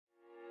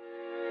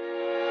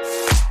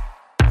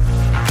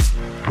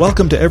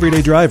Welcome to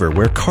Everyday Driver,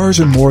 where cars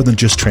are more than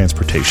just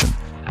transportation.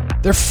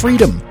 They're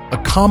freedom, a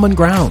common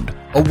ground,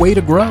 a way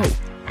to grow,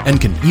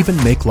 and can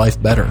even make life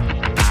better.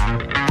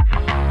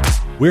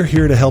 We're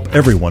here to help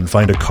everyone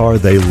find a car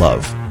they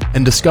love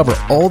And discover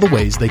all the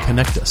ways they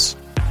connect us.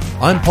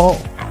 I'm Paul.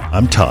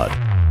 I'm Todd,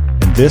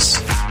 and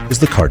this is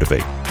the Car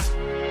Debate.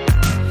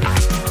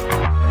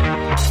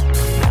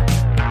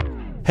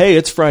 Hey,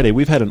 it's Friday.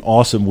 We've had an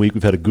awesome week.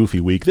 We've had a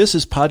goofy week. This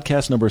is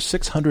podcast number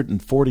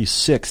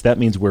 646. That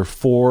means we're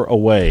 4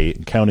 away,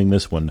 counting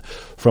this one,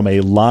 from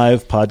a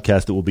live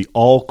podcast that will be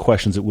all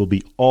questions. It will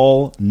be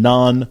all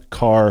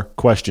non-car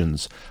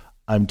questions.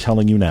 I'm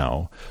telling you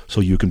now,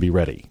 so you can be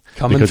ready.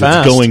 Coming because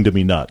fast. It's going to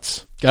be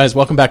nuts. Guys,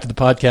 welcome back to the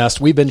podcast.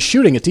 We've been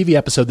shooting a TV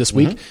episode this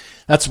week.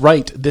 That's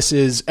right. This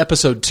is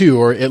episode 2,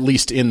 or at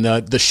least in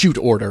the shoot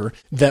order,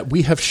 that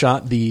we have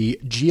shot the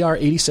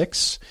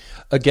GR86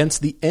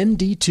 against the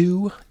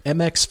ND2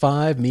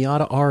 MX-5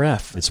 Miata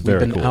RF. It's very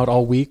We've been cool. out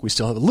all week. We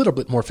still have a little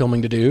bit more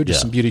filming to do,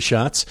 just some beauty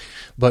shots.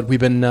 But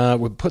we've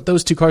put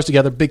those two cars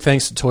together. Big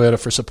thanks to Toyota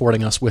for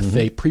supporting us with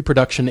a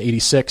pre-production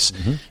 86,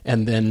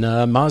 and then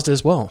Mazda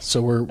as well.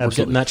 So we're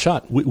getting that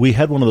shot. We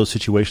had one of those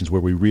situations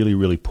where we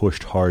really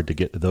pushed hard to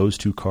get those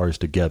two cars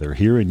together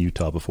here in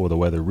Utah before the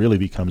weather really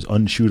becomes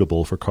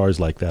unshootable for cars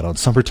like that on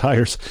summer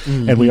tires.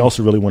 And we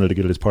also really wanted to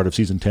get it as part of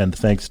Season 10.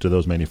 Thanks to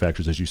those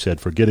manufacturers, as you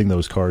said, for getting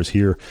those cars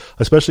here,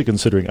 especially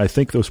considering I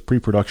think those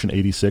pre-production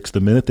 86, the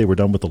minute they were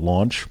done with the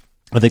launch,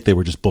 I think they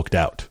were just booked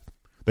out.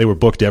 They were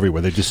booked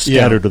everywhere. They just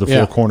scattered to the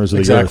four corners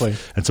of the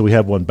earth. And so we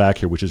have one back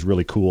here, which is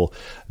really cool.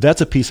 That's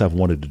a piece I've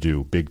wanted to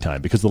do big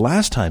time, because the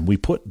last time we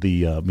put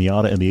the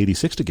Miata and the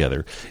 86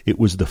 together, it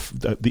was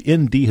the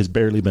ND has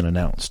barely been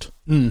announced.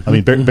 I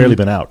mean, barely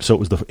been out. So it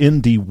was the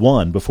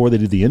ND1 before they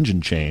did the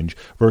engine change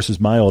versus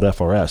my old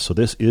FRS. So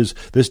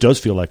this does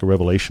feel like a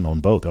revelation on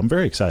both. I'm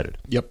very excited.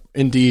 Yep,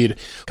 indeed.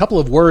 A couple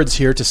of words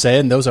here to say,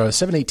 and those are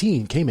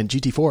 718 Cayman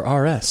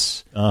GT4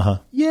 RS.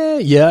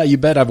 Yeah, you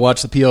bet I've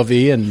watched the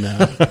POV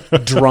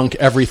and drunk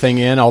everything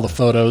in, all the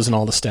photos and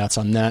all the stats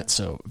on that.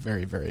 So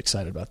very, very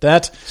excited about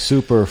that.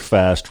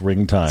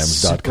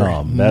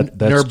 Superfastringtimes.com. That's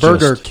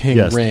Nürburgring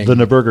King Ring. The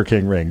Nürburgring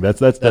King Ring.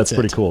 That's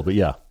pretty cool, but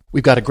yeah.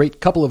 We've got a great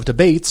couple of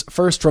debates.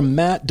 First from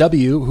Matt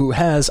W., who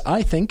has,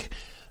 I think,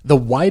 the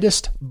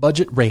widest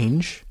budget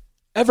range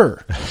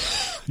ever.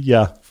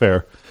 Yeah,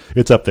 fair.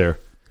 It's up there.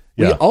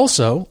 Yeah. We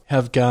also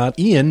have got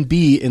Ian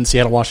B. in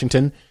Seattle,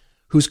 Washington,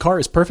 whose car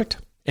is perfect,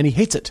 and he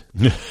hates it.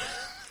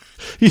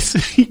 He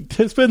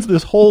spends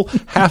this whole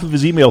half of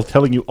his email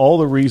telling you all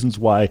the reasons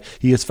why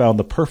he has found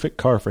the perfect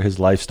car for his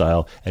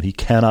lifestyle, and he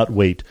cannot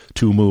wait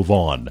to move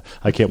on.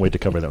 I can't wait to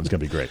cover that. It's going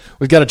to be great.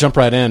 We've got to jump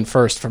right in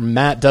first from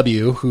Matt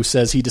W., who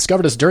says he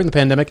discovered us during the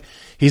pandemic.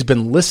 He's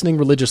been listening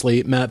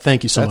religiously. Matt,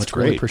 thank you so much.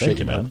 Great. Really appreciate Thank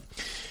you, man. man.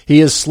 He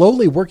is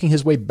slowly working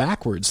his way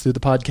backwards through the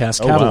podcast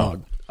catalog.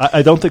 Wow.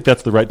 I don't think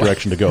that's the right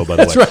direction to go, by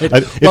the way. That's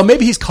right. Well,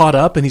 maybe he's caught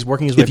up and he's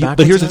working his way backwards.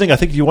 But here's the thing. I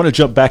think if you want to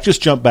jump back,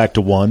 just jump back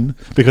to 1,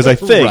 because I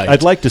think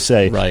I'd like to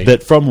say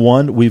that from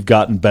 1 we've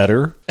gotten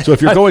better. So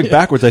if you're going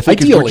backwards, I think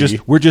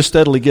we're just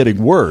steadily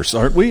getting worse,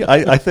 aren't we?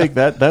 I think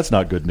that's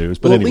not good news.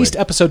 But well, anyway. At least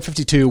episode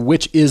 52,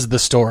 which is the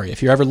story.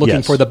 If you're ever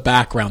looking for the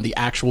background, the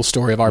actual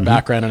story of our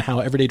background and how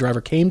Everyday Driver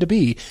came to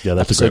be,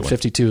 episode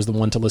 52 is the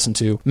one to listen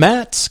to.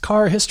 Matt's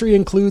car history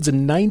includes a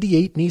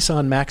 98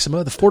 Nissan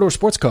Maxima, the four-door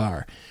sports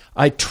car.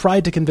 I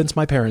tried to convince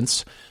my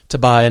parents to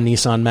buy a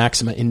Nissan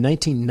Maxima in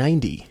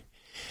 1990,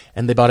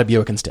 and they bought a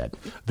Buick instead.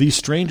 The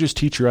strangest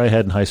teacher I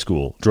had in high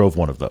school drove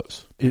one of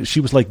those. She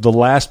was like the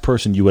last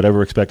person you would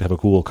ever expect to have a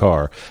cool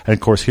car. And,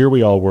 of course, here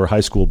we all were, high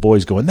school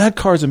boys, going, that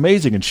car's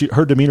amazing. And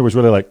her demeanor was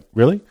really like,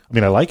 really? I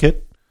mean, I like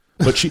it.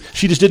 But she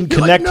just didn't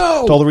connect to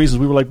all the reasons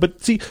we were like, but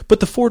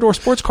the four-door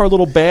sports car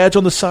little badge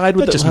on the side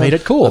with just made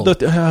it cool.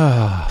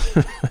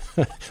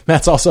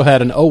 Matt's also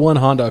had an 01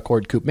 Honda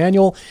Accord Coupe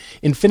manual,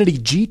 Infiniti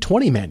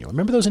G20 manual.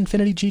 Remember those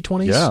Infiniti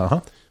G20s?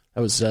 Yeah.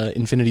 That was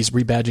Infinity's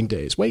rebadging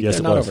days. Wait, yes,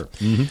 they're not over.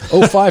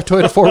 05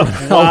 Toyota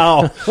 4Runner.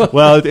 Wow.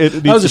 Well,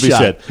 it needs to be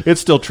said. It's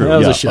still true. That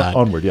was a shot.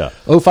 Onward, yeah.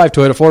 05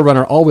 Toyota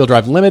 4Runner all-wheel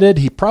drive limited.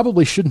 He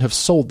probably shouldn't have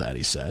sold that,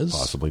 he says.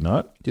 Possibly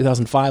not.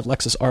 2005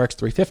 Lexus RX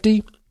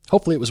 350.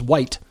 Hopefully it was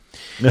white.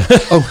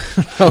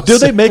 Do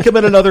they make them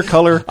in another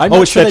color?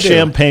 It's that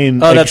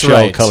champagne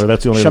eggshell color.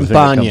 That's the only other thing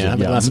that comes in. A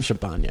glass of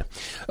champagne.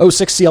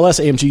 06 CLS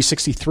AMG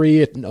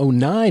 63,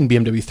 09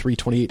 BMW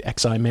 328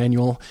 Xi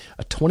manual,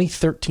 a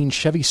 2013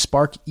 Chevy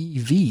Spark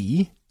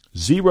EV.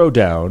 0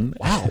 down.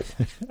 Wow.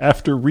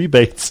 After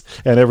rebates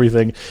and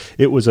everything,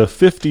 it was a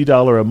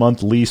 $50 a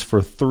month lease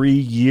for 3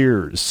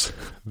 years.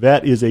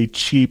 That is a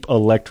cheap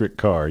electric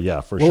car. Yeah,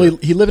 for sure. Well,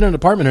 he lived in an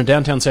apartment in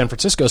downtown San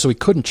Francisco, so he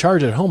couldn't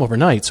charge it at home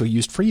overnight, so he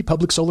used free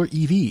public solar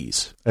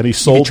EVs. And he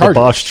sold the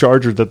Bosch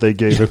Charger that they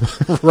gave him.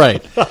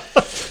 Right.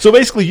 So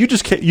basically,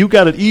 you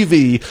got an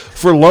EV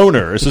for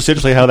loaner. Is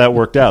essentially how that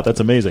worked out. That's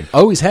amazing.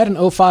 Oh, he's had an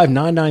 05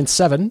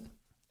 997,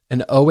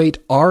 an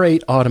 08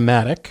 R8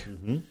 automatic,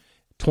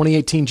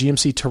 2018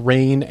 GMC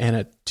Terrain, and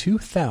a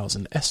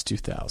 2000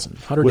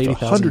 S2000,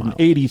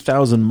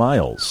 180,000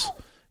 miles.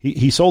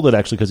 He sold it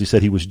actually because he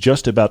said he was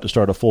just about to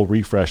start a full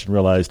refresh and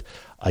realized,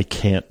 I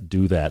can't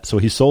do that. So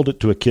he sold it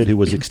to a kid who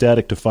was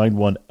ecstatic to find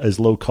one as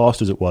low cost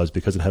as it was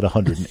because it had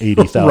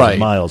 180,000 right.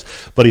 miles.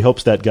 But he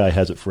hopes that guy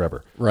has it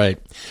forever. Right.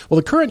 Well,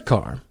 the current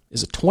car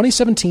is a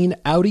 2017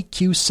 Audi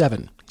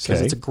Q7. He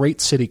says it's a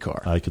great city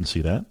car. I can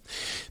see that.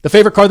 The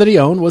favorite car that he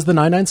owned was the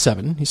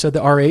 997. He said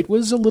the R8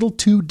 was a little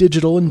too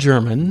digital and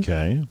German,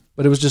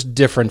 but it was just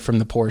different from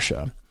the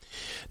Porsche.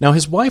 Now,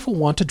 his wife will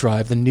want to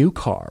drive the new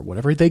car,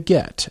 whatever they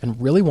get,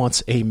 and really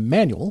wants a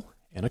manual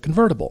and a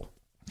convertible.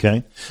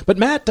 Okay. But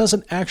Matt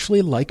doesn't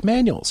actually like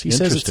manuals. He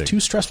says it's too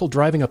stressful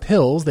driving up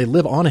hills, they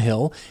live on a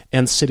hill,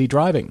 and city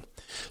driving.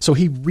 So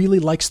he really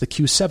likes the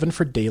Q7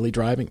 for daily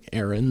driving,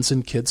 errands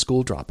and kids'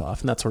 school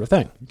drop-off and that sort of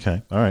thing.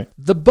 Okay, all right.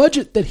 The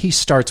budget that he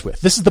starts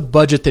with, this is the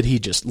budget that he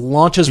just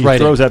launches right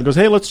in. He throws out and goes,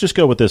 hey, let's just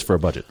go with this for a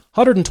budget.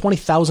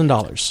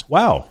 $120,000.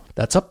 Wow.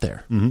 That's up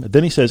there. Mm-hmm.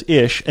 Then he says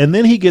ish, and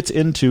then he gets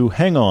into,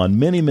 hang on,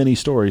 many, many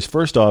stories.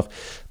 First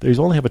off, they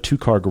only have a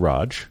 2-car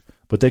garage,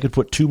 but they could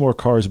put 2 more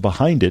cars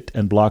behind it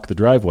and block the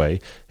driveway.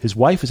 His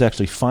wife is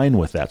actually fine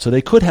with that. So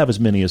they could have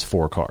as many as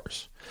 4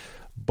 cars.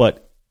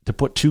 But to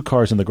put 2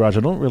 cars in the garage, I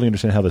don't really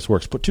understand how this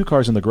works. Put 2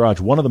 cars in the garage.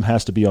 One of them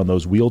has to be on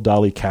those wheel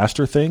dolly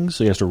caster things,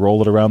 so he has to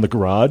roll it around the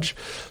garage.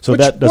 So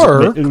that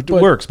doesn't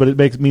works, but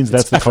it means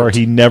that's the car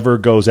he never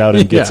goes out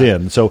and gets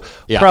in. So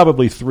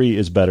probably 3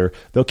 is better.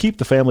 They'll keep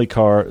the family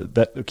car.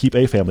 Keep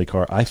a family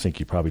car. I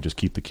think you probably just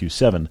keep the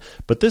Q7.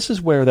 But this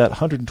is where that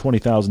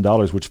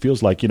 $120,000, which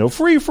feels like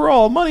free for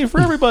all, money for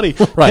everybody,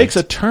 takes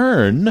a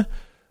turn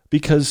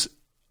because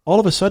all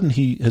of a sudden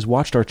he has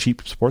watched our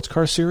cheap sports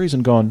car series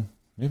and gone,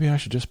 maybe I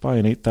should just buy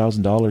an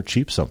 $8,000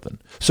 cheap something.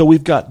 So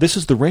we've got, this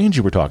is the range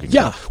you were talking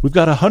about. We've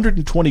got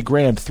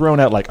 $120,000 thrown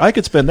out like, I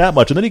could spend that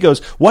much. And then he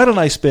goes, why don't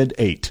I spend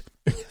 8?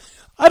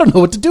 I don't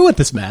know what to do with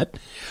this, Matt.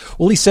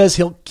 Well, he says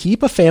he'll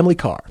keep a family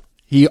car.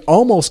 He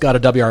almost got a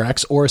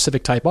WRX or a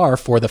Civic Type R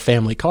for the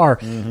family car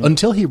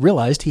until he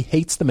realized he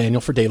hates the manual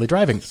for daily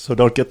driving. So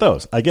don't get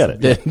those. I get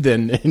it.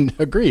 Then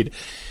agreed.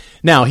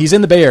 Now, he's in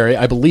the Bay Area,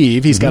 I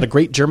believe. He's got a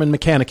great German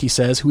mechanic, he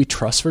says, who he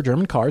trusts for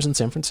German cars in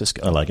San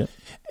Francisco. I like it.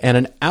 And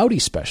an Audi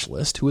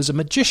specialist who is a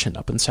magician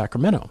up in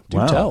Sacramento. Do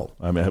tell.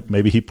 I mean,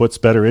 maybe he puts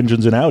better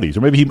engines in Audis.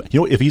 Or maybe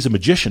if he's a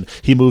magician,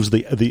 he moves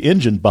the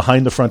engine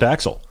behind the front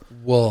axle.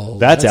 Whoa.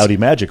 That's Audi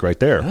magic right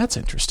there. That's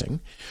interesting.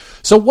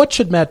 So what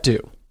should Matt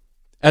do?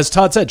 As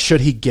Todd said,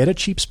 should he get a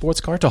cheap sports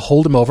car to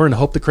hold him over and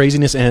hope the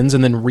craziness ends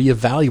and then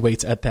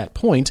reevaluates at that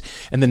point?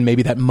 And then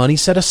maybe that money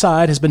set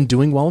aside has been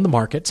doing well in the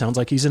market. Sounds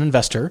like he's an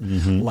investor,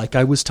 like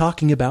I was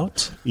talking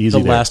about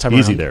last time around.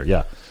 Easy there,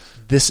 yeah.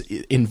 This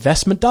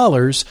investment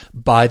dollars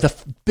buy the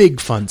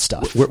big fun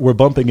stuff. We're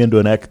bumping into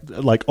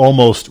an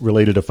almost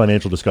related to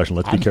financial discussion.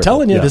 Let's be careful. I'm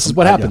telling you, this is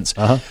what happens.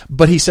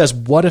 But he says,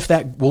 what if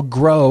that will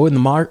grow in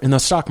the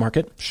stock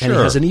market? Sure. And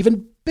he has an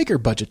even bigger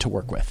budget to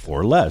work with.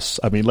 Or less.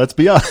 I mean, let's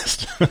be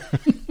honest.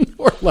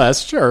 Or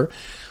less, sure.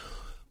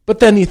 But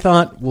then he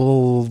thought,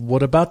 well,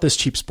 what about this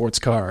cheap sports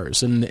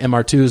cars and the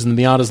MR2s and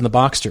the Miatas and the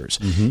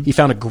Boxsters? He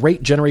found a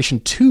great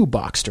Generation 2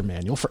 Boxster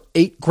manual for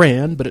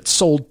 $8,000, but it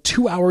sold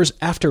 2 hours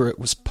after it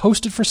was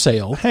posted for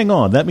sale. Hang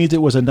on. That means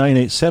it was a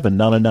 987,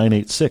 not a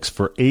 986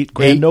 for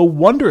 $8,000. No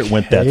wonder it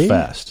went that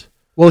fast.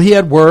 Well, he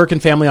had work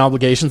and family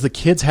obligations. The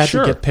kids had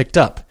to get picked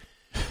up.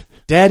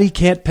 Daddy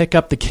can't pick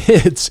up the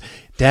kids.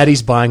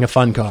 Daddy's buying a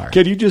fun car.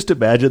 Can you just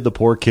imagine the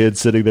poor kids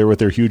sitting there with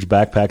their huge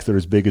backpacks that are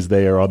as big as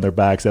they are on their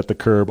backs at the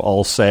curb,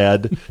 all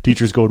sad?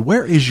 Teachers going,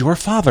 where is your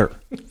father?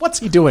 What's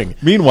he doing?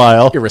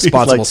 Meanwhile,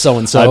 irresponsible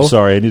so-and-so. I'm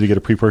sorry, I need to get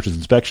a pre-purchase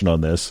inspection on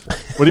this.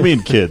 What do you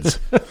mean, kids?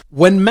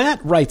 When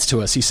Matt writes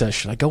to us, he says,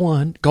 should I go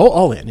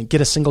all in and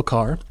get a single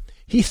car?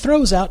 He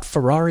throws out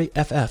Ferrari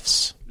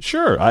FFs.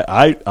 Sure,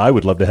 I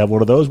would love to have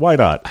one of those. Why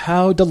not?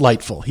 How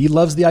delightful. He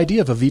loves the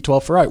idea of a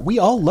V12 Ferrari. We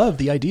all love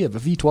the idea of a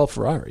V12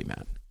 Ferrari,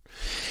 Matt.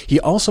 He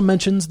also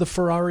mentions the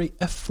Ferrari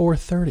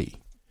F430.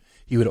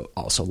 He would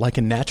also like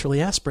a naturally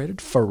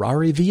aspirated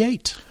Ferrari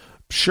V8.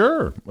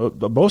 Sure.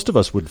 Most of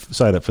us would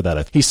sign up for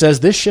that. He says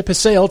this ship has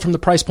sailed from the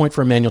price point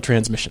for a manual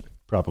transmission.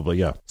 Probably,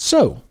 yeah.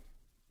 So,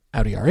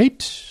 Audi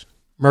R8,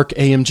 Merc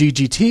AMG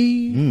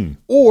GT,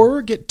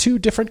 or get 2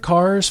 different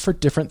cars for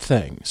different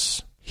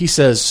things. He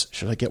says,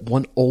 should I get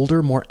one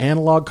older, more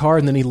analog car?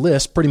 And then he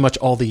lists pretty much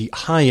all the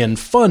high-end,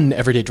 fun,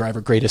 everyday driver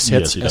greatest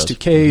hits. Yes,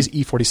 S2Ks,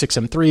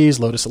 E46 M3s,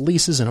 Lotus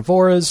Elises and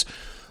Avoras,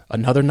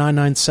 another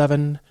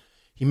 997.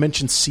 He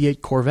mentioned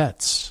C8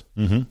 Corvettes,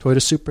 Toyota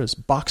Supras,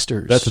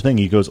 Boxsters. That's the thing.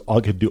 He goes,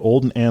 I could do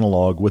old and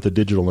analog with a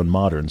digital and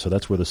modern. So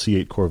that's where the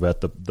C8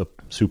 Corvette, the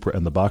Supra,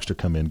 and the Boxster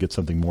come in, get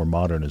something more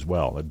modern as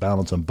well. I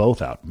balance them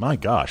both out. My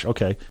gosh,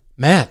 okay.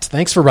 Matt,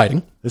 thanks for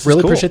writing. This really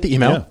is cool. Appreciate the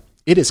email. Yeah.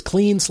 It is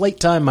clean slate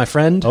time, my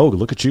friend. Oh,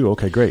 look at you.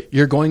 Okay, great.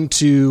 You're going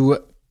to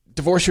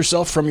divorce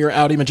yourself from your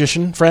Audi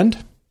magician friend.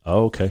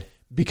 Oh, okay.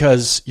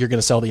 Because you're going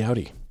to sell the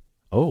Audi.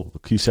 Oh, the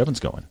Q7's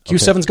going.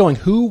 Q7's going.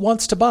 Who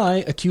wants to buy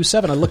a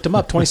Q7? I looked them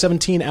up.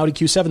 2017 Audi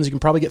Q7s. You can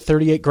probably get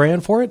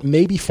 $38,000 for it,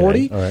 maybe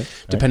 40, okay. All right.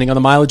 depending on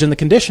the mileage and the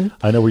condition.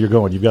 I know where you're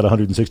going. You've got a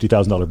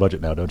 $160,000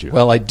 budget now, don't you?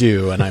 Well, I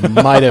do, and I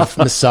might have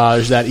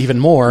massaged that even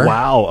more.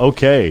 Wow.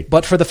 Okay.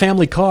 But for the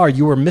family car,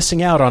 you are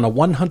missing out on a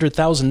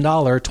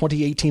 $100,000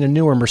 2018 and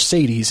newer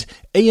Mercedes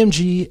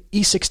AMG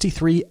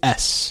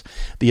E63S.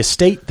 The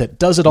estate that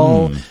does it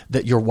all,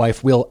 that your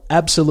wife will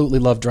absolutely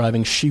love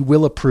driving. She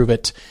will approve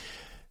it.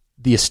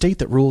 The estate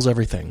that rules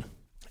everything.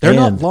 They're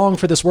not long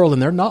for this world, and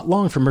they're not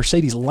long for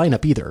Mercedes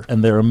lineup either.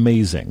 And they're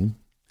amazing.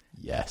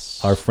 Yes.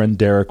 Our friend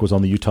Derek was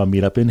on the Utah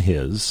meetup in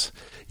his.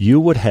 You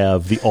would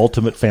have the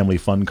ultimate family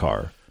fun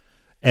car,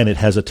 and it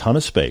has a ton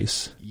of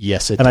space.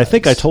 Yes, it does. I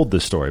think I told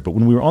this story, but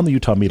when we were on the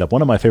Utah meetup,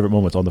 one of my favorite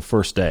moments on the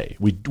first day,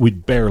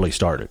 we'd barely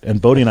started,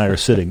 and Bodie and I are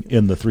sitting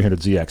in the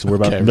 300ZX, and we're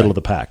about in the middle of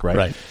the pack, right?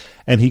 Right.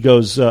 And he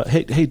goes,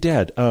 hey,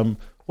 Dad,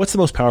 what's the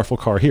most powerful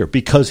car here?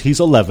 Because he's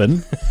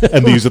 11,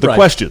 and these are the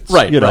questions,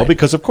 right.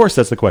 Because of course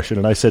that's the question.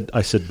 And I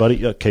said,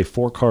 buddy, okay,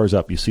 4 cars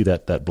up, you see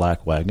that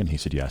black wagon? He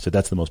said, yeah. I said,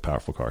 that's the most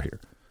powerful car here.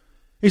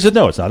 He said,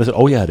 no, it's not. I said,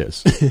 oh yeah, it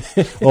is.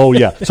 Oh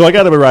yeah. So I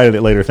got to be riding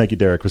it later. Thank you,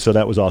 Derek. So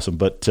that was awesome.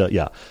 But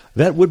yeah,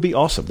 that would be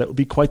awesome. That would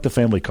be quite the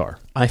family car.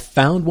 I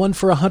found one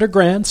for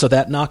 $100,000, so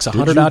that knocks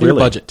 $100 out of your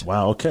budget.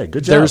 Wow. Okay.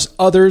 Good job. There's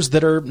others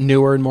that are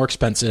newer and more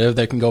expensive.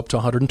 They can go up to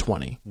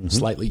 $120,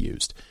 slightly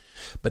used.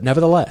 But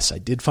nevertheless, I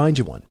did find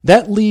you one.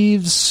 That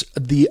leaves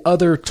the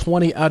other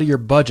 20 out of your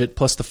budget,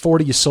 plus the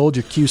 40 you sold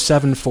your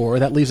Q7 for.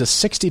 That leaves us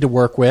 60 to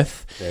work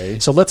with. Okay.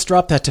 So let's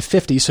drop that to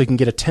 50 so you can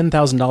get a $10,000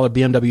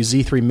 BMW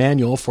Z3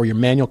 manual for your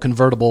manual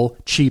convertible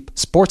cheap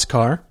sports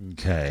car.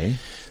 Okay.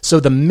 So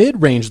the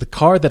mid-range, the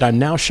car that I'm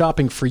now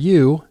shopping for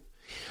you,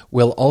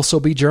 will also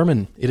be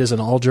German. It is an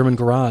all-German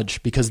garage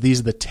because these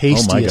are the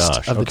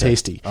tastiest of the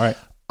tasty. All right.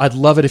 I'd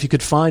love it if you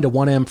could find a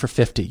 1M for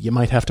 50. You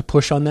might have to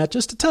push on that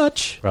just a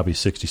touch. Probably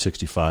 60,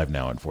 65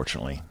 now,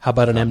 unfortunately. How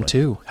about an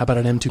M2? How about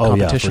an M2 competition? Oh,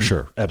 yeah, for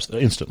sure.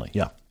 Absolutely. Instantly,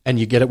 yeah. And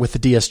you get it with the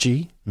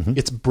DSG.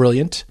 It's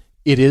brilliant.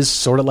 It is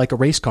sort of like a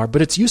race car,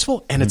 but it's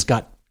useful, and it's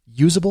got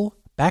usable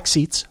back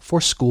seats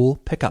for school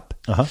pickup.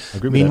 Agree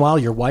with Meanwhile,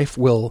 your wife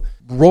will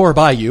roar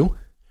by you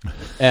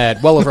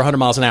at well over 100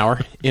 miles an hour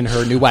in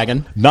her new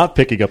wagon. Not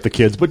picking up the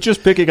kids, but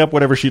just picking up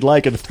whatever she'd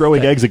like and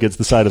throwing eggs against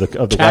the side of the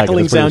wagon.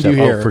 Cackling sound you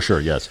hear. Oh, for sure,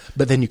 yes.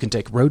 But then you can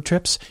take road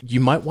trips. You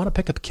might want to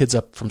pick up kids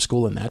up from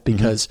school in that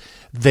because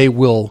they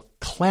will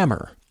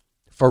clamor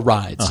for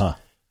rides.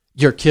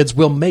 Your kids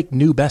will make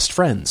new best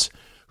friends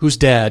whose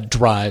dad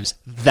drives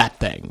that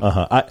thing.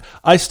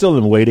 I still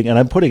am waiting, and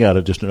I'm putting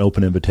out just an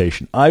open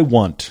invitation. I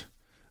want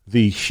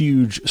the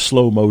huge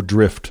slow-mo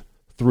drift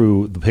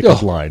through the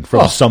pickup line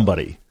from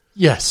somebody.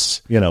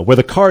 Yes. Where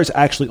the car is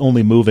actually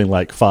only moving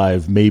like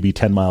 5, maybe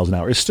 10 miles an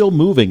hour. It's still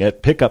moving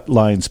at pickup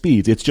line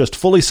speeds. It's just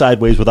fully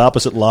sideways with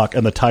opposite lock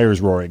and the tires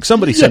roaring.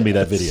 Somebody send me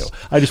that video.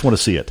 I just want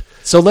to see it.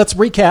 So let's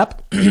recap.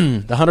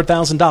 The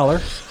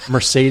 $100,000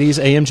 Mercedes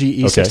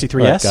AMG E63S.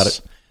 Okay. Right, got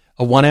it.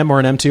 A 1M or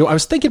an M2. I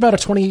was thinking about a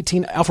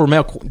 2018 Alfa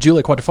Romeo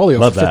Giulia Quadrifoglio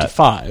Love for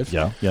 $55.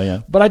 That.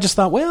 Yeah. But I just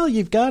thought, well,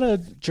 you've got a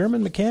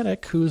German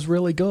mechanic who's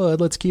really good.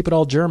 Let's keep it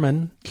all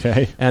German.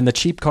 Okay. And the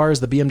cheap car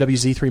is the BMW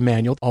Z3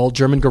 manual. All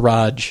German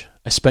garage.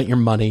 I spent your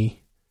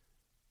money.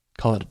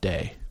 Call it a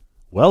day.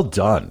 Well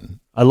done.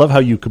 I love how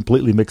you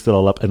completely mixed it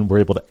all up and were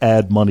able to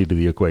add money to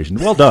the equation.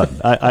 Well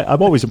done.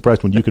 I'm always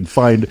impressed when you can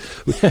find...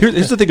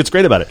 Here's the thing that's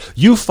great about it.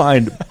 You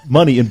find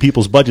money in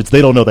people's budgets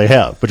they don't know they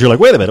have. But you're like,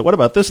 wait a minute, what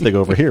about this thing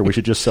over here? We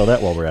should just sell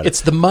that while we're at it.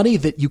 It's the money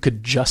that you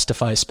could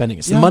justify spending.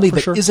 It's the money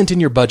that isn't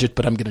in your budget,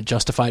 but I'm going to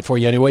justify it for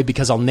you anyway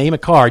because I'll name a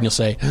car and you'll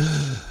say...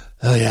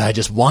 Oh, yeah, I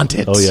just want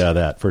it. Oh, yeah,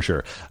 that, for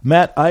sure.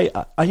 Matt, I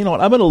you know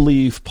what? I'm going to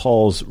leave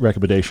Paul's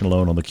recommendation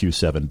alone on the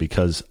Q7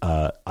 because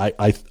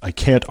I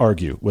can't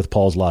argue with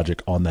Paul's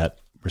logic on that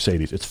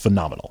Mercedes. It's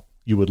phenomenal.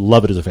 You would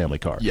love it as a family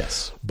car.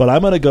 Yes. But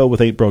I'm going to go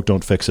with Ain't Broke,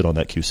 Don't Fix It on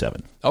that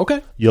Q7.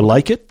 Okay. You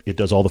like it. It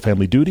does all the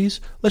family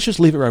duties. Let's just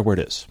leave it right where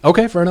it is.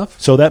 Okay, fair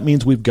enough. So that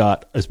means we've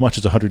got as much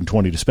as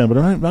 $120 to spend, but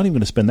I'm not even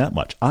going to spend that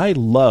much. I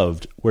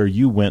loved where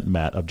you went,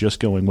 Matt, of just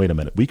going, wait a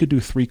minute, we could do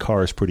 3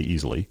 cars pretty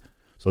easily.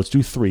 So let's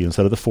do 3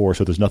 instead of the 4,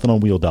 so there's nothing on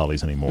wheel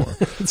dollies anymore.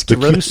 The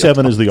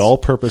Q7 is the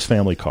all-purpose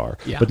family car.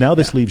 Yeah, but now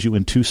this leaves you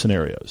in 2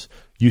 scenarios.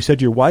 You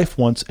said your wife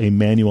wants a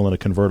manual and a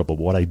convertible,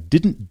 but what I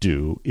didn't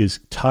do is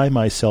tie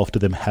myself to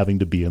them having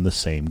to be in the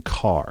same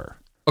car.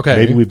 Okay.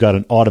 Maybe we've got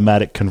an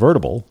automatic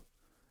convertible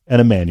and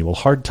a manual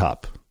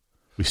hardtop.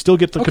 We still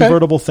get the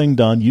convertible thing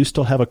done. You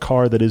still have a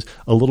car that is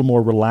a little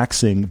more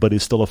relaxing, but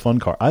is still a fun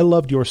car. I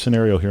loved your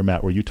scenario here,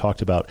 Matt, where you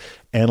talked about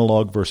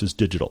analog versus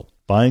digital.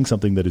 Buying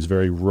something that is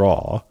very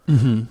raw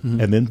and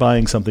then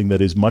buying something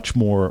that is much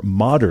more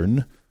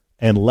modern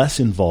and less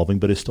involving,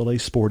 but is still a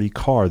sporty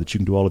car that you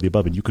can do all of the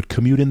above. And you could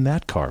commute in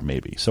that car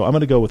maybe. So I'm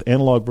going to go with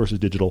analog versus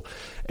digital.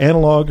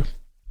 Analog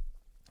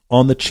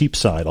on the cheap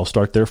side. I'll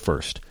start there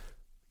first.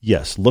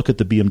 Yes, look at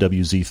the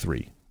BMW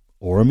Z3.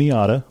 or a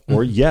Miata,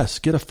 or yes,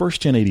 get a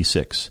first-gen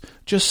 86.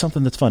 Just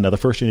something that's fun. Now, the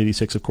first-gen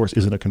 86, of course,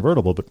 isn't a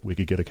convertible, but we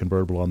could get a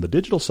convertible on the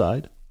digital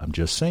side. I'm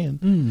just saying.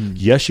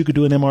 Yes, you could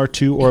do an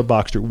MR2 or a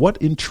Boxster. What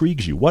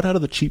intrigues you? What out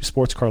of the cheap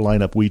sports car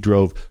lineup we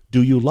drove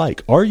do you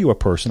like? Are you a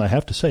person, I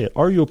have to say it,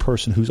 are you a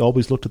person who's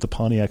always looked at the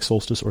Pontiac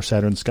Solstice or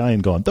Saturn Sky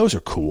and gone, those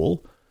are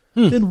cool?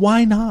 Then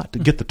why not?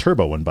 Get the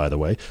turbo one, by the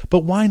way.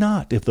 But why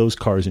not if those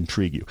cars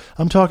intrigue you?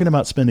 I'm talking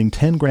about spending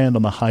 10 grand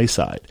on the high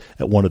side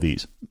at one of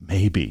these.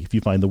 Maybe. If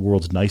you find the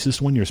world's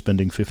nicest one, you're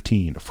spending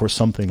 15 for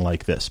something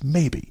like this.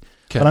 Maybe.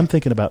 Okay. But I'm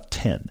thinking about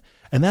 10.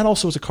 And that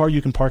also is a car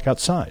you can park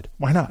outside.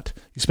 Why not?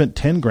 You spent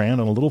 10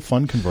 grand on a little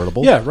fun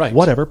convertible. Yeah, right.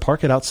 Whatever.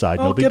 Park it outside.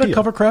 No big deal. Get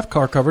a Covercraft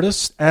car cover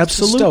to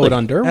Absolutely. stow it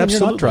under when you're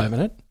not driving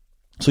it.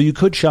 So you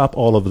could shop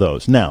all of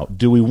those. Now,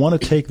 do we want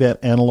to take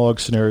that analog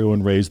scenario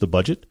and raise the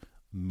budget?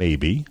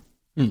 Maybe.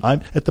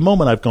 At the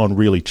moment, I've gone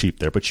really cheap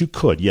there, but you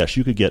could. Yes,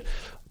 you could get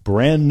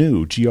brand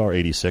new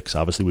GR86.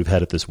 Obviously, we've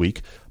had it this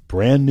week.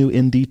 Brand new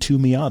ND2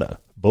 Miata.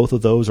 Both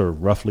of those are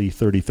roughly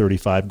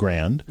 35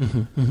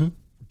 grand.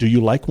 Do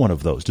you like one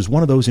of those? Does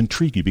one of those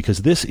intrigue you?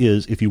 Because this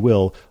is, if you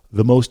will,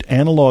 the most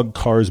analog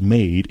cars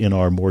made in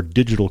our more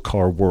digital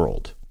car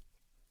world.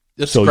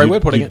 That's a great way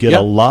of putting it. You get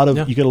a lot of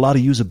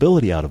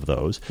usability out of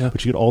those,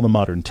 but you get all the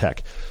modern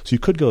tech. So you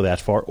could go that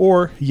far.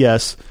 Or,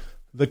 yes,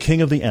 the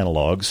king of the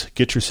analogs,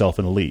 get yourself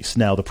an Elise.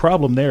 Now, the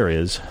problem there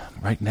is,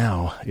 right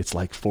now, it's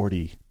like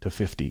 40 to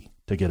 50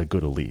 to get a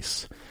good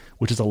Elise,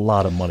 which is a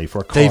lot of money for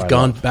a car. They've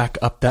gone back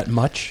up that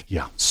much?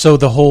 Yeah. So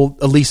the whole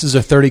Elises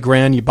are 30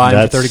 grand, you buy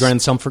them for 30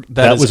 grand, some for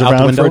that was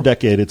around for a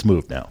decade, it's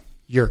moved now.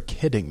 You're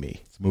kidding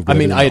me. I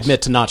mean, I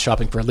admit to not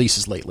shopping for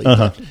Elises lately,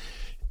 but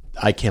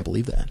I can't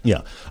believe that.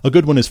 Yeah. A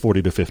good one is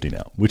 40 to 50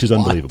 now, which is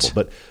unbelievable.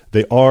 But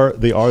they are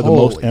the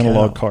most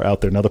analog car out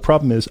there. Now, the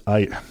problem is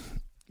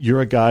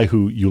you're a guy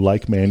who you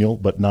like manual,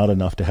 but not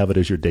enough to have it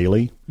as your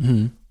daily.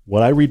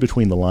 What I read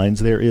between the lines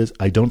there is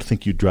I don't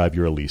think you'd drive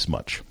your Elise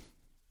much.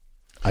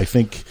 I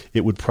think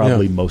it would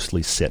probably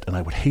mostly sit, and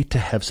I would hate to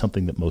have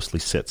something that mostly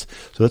sits.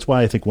 So that's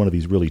why I think one of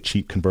these really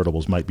cheap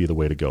convertibles might be the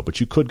way to go, but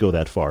you could go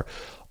that far.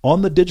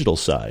 On the digital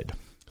side,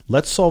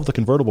 let's solve the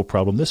convertible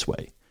problem this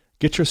way.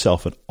 Get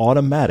yourself an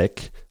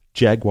automatic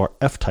Jaguar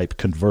F-Type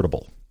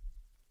convertible.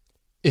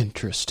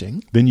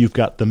 Interesting. Then you've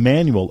got the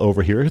manual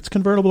over here. It's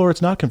convertible or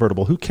it's not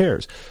convertible. Who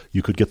cares?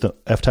 You could get the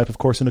F-Type, of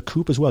course, in a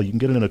coupe as well. You can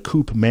get it in a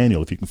coupe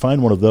manual. If you can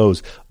find one of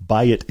those,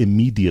 buy it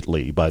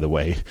immediately, by the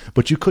way.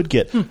 But you could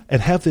get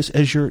and have this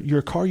as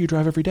your car you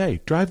drive every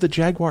day. Drive the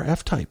Jaguar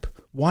F-Type.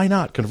 Why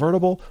not?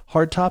 Convertible,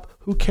 hardtop,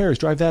 who cares?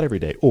 Drive that every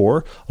day.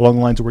 Or, along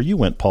the lines of where you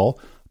went, Paul,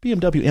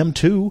 BMW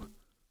M2.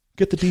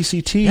 Get the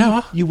DCT.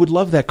 Yeah. You would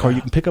love that car.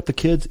 You can pick up the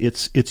kids.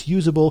 It's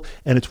usable,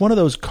 and it's one of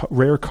those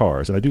rare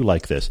cars, and I do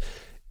like this.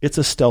 It's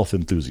a stealth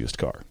enthusiast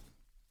car.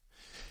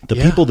 The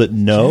people that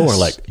know are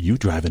like, you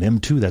drive an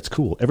M2, that's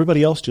cool.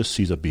 Everybody else just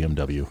sees a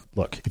BMW.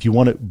 Look, if you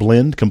want to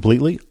blend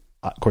completely,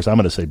 of course, I'm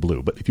going to say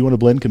blue, but if you want to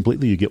blend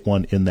completely, you get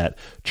one in that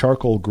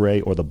charcoal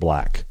gray or the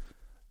black.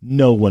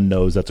 No one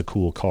knows that's a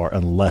cool car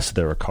unless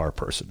they're a car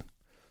person.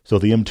 So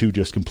the M2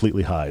 just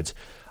completely hides.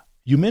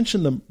 You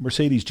mentioned the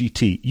Mercedes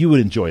GT. You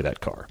would enjoy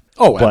that car.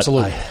 Oh,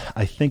 absolutely.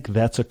 I think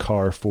that's a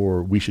car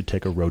for we should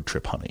take a road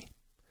trip, honey.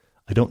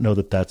 I don't know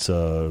that that's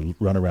a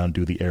run around,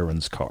 do the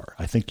errands car.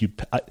 I think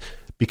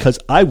because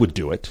I would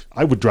do it.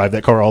 I would drive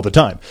that car all the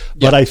time.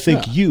 But I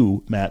think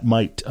you, Matt,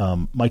 might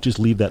just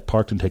leave that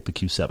parked and take the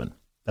Q7.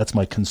 That's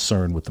my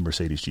concern with the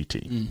Mercedes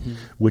GT,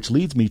 which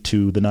leads me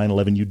to the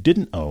 911 you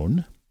didn't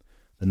own,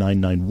 the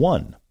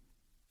 991.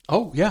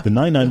 Oh, yeah. The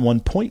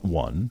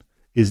 991.1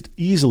 is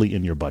easily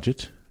in your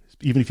budget,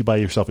 even if you buy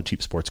yourself a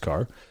cheap sports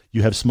car.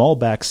 You have small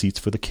back seats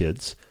for the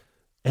kids.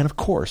 And, of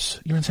course,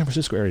 you're in San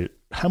Francisco area.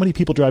 How many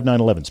people drive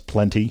 911s?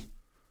 Plenty.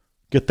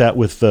 Get that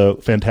with the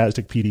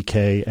fantastic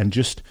PDK and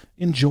just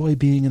enjoy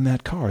being in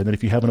that car. And then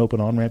if you have an open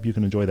on-ramp, you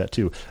can enjoy that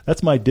too.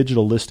 That's my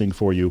digital listing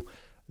for you.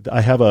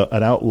 I have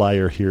an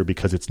outlier here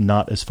because it's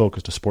not as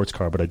focused a sports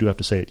car, but I do have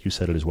to say it. You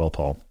said it as well,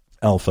 Paul.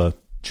 Alpha,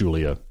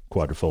 Giulia,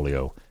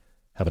 Quadrifoglio.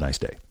 Have a nice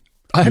day.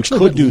 I actually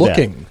could do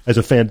that as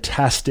a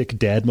fantastic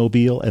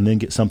dadmobile and then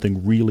get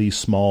something really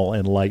small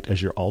and light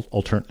as your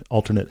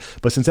alternate.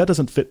 But since that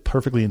doesn't fit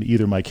perfectly into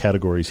either of my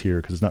categories here,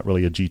 because it's not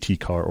really a GT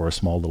car or a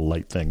small little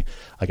light thing,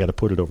 I got to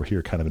put it over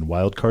here kind of in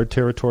wild card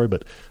territory,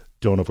 but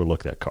don't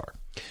overlook that car.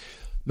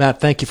 Matt,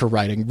 thank you for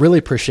writing. Really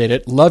appreciate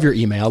it. Love your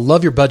email.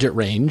 Love your budget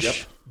range. Yep.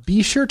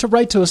 Be sure to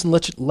write to us and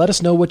let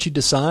us know what you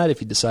decide. If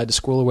you decide to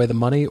squirrel away the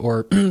money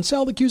or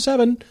sell the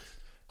Q7,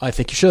 I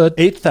think you should.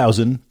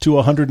 $8,000 to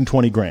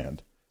 $120,000.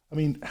 I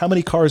mean, how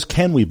many cars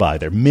can we buy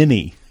there?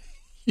 Mini.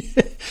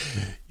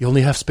 You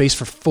only have space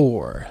for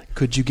 4.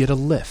 Could you get a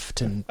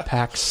lift and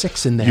pack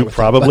 6 in there? You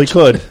probably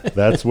could.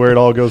 That's where it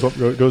all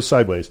goes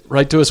sideways.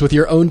 Write to us with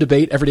your own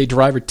debate,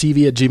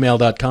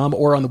 everydaydrivertv@gmail.com,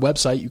 or on the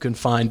website you can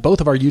find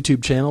both of our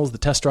YouTube channels, the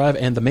Test Drive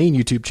and the main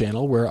YouTube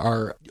channel, where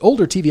our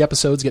older TV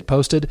episodes get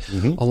posted,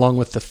 along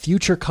with the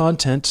future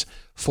content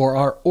for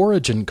our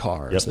Origin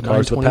cars. Yep, the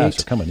cars of the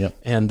past are coming,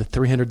 and the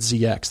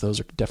 300ZX.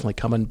 Those are definitely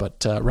coming,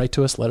 but write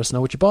to us. Let us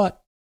know what you bought.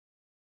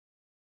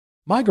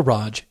 My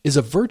Garage is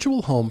a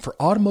virtual home for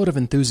automotive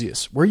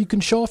enthusiasts where you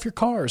can show off your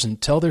cars and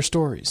tell their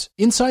stories.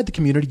 Inside the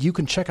community, you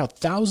can check out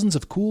thousands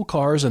of cool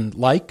cars and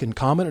like and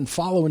comment and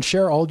follow and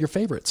share all your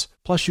favorites.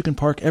 Plus, you can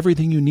park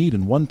everything you need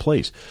in one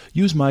place.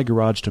 Use My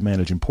Garage to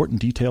manage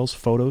important details,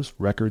 photos,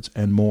 records,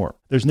 and more.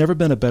 There's never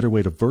been a better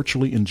way to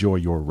virtually enjoy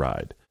your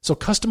ride. So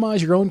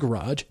customize your own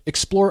garage,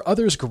 explore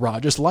others'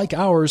 garages like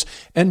ours,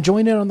 and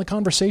join in on the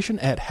conversation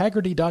at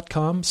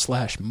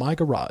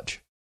Hagerty.com/mygarage.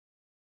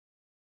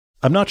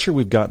 I'm not sure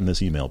we've gotten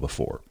this email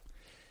before.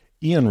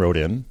 Ian wrote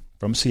in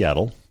from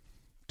Seattle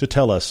to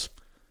tell us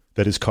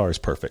that his car is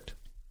perfect.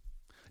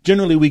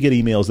 Generally, we get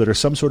emails that are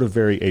some sort of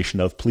variation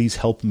of, please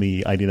help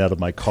me, I need out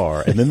of my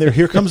car. And then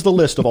here comes the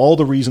list of all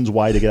the reasons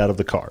why to get out of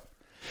the car.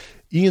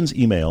 Ian's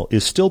email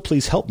is still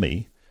please help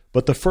me,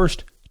 but the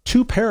first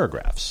 2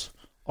 paragraphs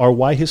are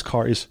why his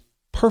car is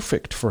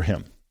perfect for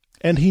him.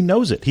 And he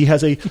knows it. He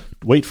has a,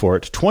 wait for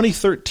it,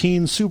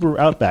 2013 Subaru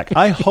Outback.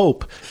 I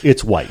hope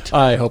it's white.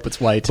 I hope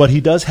it's white. But he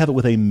does have it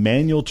with a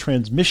manual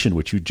transmission,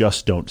 which you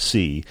just don't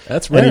see.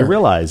 That's rare. And he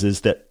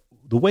realizes that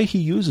the way he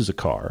uses a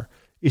car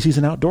is he's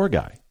an outdoor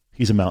guy.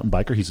 He's a mountain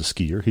biker. He's a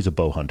skier. He's a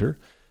bow hunter.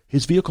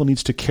 His vehicle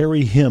needs to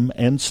carry him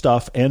and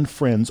stuff and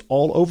friends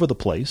all over the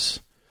place.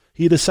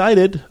 He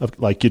decided,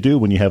 like you do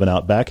when you have an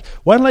Outback,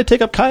 why don't I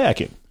take up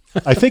kayaking?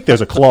 I think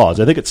there's a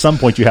clause. I think at some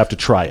point you have to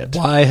try it.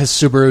 Why has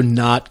Subaru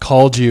not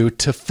called you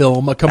to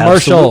film a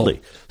commercial?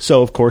 Absolutely.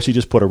 So, of course, he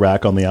just put a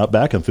rack on the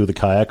Outback and threw the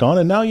kayak on,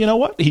 and now, you know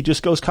what? He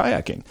just goes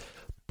kayaking.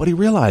 But he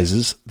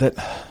realizes that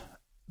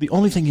the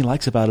only thing he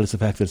likes about it is the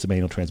fact that it's a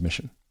manual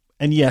transmission.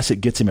 And yes,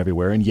 it gets him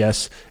everywhere, and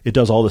yes, it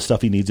does all the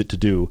stuff he needs it to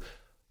do,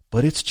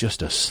 but it's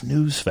just a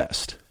snooze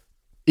fest.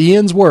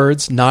 Ian's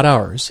words, not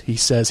ours. He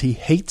says he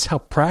hates how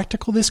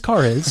practical this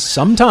car is,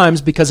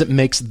 sometimes because it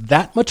makes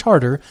that much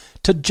harder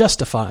to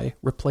justify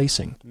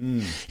replacing.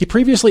 He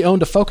previously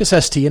owned a Focus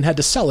ST and had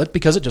to sell it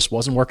because it just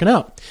wasn't working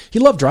out. He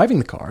loved driving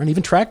the car and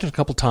even tracked it a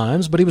couple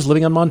times, but he was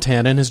living in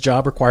Montana and his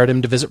job required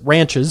him to visit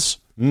ranches,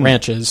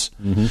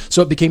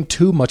 so it became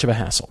too much of a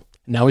hassle.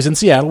 Now he's in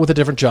Seattle with a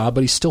different job,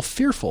 but he's still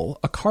fearful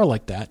a car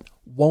like that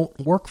won't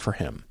work for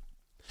him.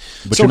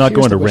 But so you're not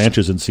going to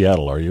ranches in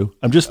Seattle, are you?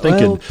 I'm just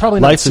thinking probably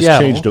life has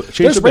changed.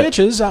 There's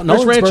ranches out in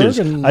Owensburg.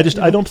 And,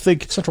 I don't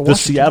think the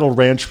Seattle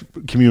ranch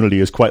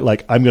community is quite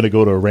like, I'm going to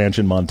go to a ranch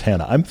in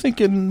Montana. I'm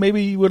thinking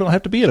maybe we don't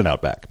have to be in an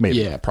Outback. Maybe.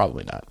 Yeah,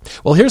 probably not.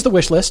 Well, here's the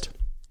wish list.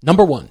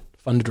 Number 1,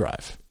 fun to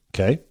drive.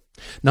 Okay.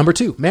 Number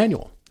 2,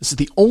 manual. This is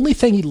the only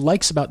thing he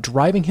likes about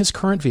driving his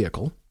current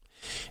vehicle,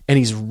 and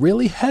he's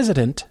really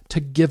hesitant to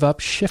give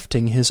up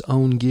shifting his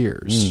own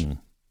gears.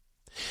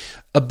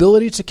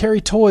 Ability to carry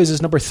toys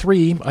is number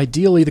 3.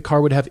 Ideally, the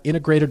car would have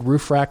integrated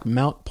roof rack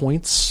mount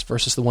points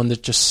versus the one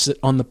that just sit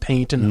on the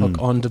paint and hook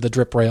onto the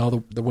drip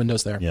rail, the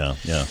windows there. Yeah.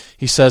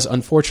 He says,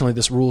 unfortunately,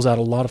 this rules out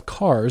a lot of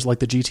cars like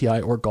the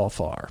GTI or Golf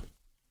R.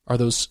 Are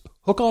those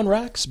hook-on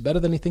racks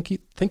better than you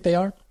think they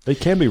are? They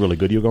can be really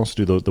good. You can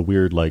also do the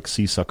weird like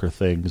sea sucker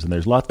things, and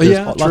there's lots of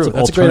That's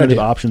alternative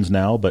options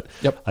now, but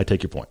yep. I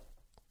take your point.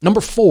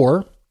 Number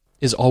 4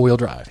 is all-wheel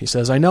drive. He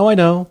says, I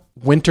know,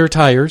 winter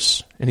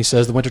tires. And he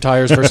says the winter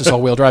tires versus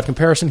all-wheel drive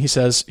comparison. He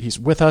says he's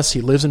with us. He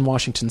lives in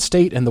Washington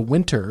State, and in the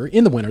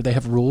winter, they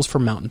have rules for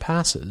mountain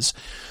passes,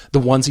 the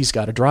ones he's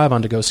got to drive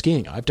on to go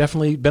skiing. I've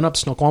definitely been up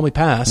Snoqualmie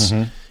Pass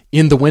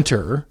in the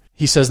winter.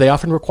 He says they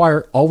often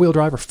require all-wheel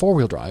drive or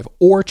four-wheel drive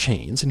or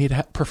chains, and he'd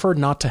prefer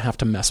not to have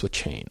to mess with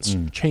chains.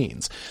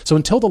 So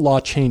until the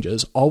law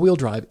changes, all-wheel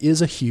drive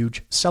is a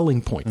huge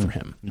selling point for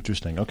him.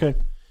 Interesting. Okay.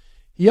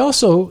 He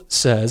also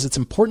says it's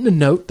important to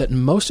note that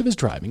most of his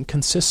driving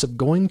consists of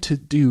going to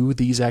do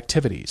these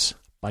activities,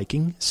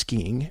 biking,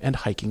 skiing, and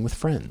hiking with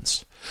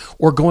friends,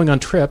 or going on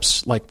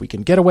trips like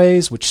weekend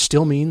getaways, which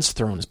still means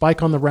throwing his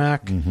bike on the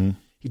rack.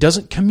 He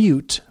doesn't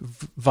commute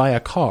via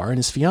car, and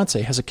his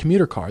fiancée has a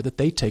commuter car that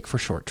they take for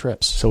short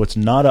trips. So it's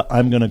not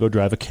I'm going to go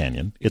drive a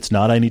canyon. It's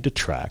not I need to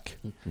track.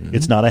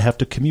 It's not I have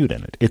to commute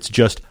in it. It's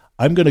just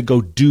I'm going to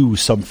go do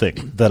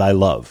something that I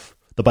love,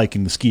 the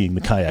biking, the skiing,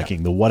 the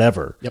kayaking, the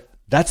whatever. Yep.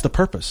 That's the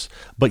purpose.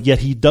 But yet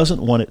he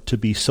doesn't want it to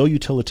be so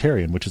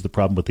utilitarian, which is the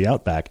problem with the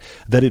Outback,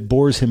 that it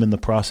bores him in the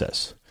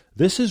process.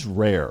 This is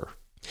rare.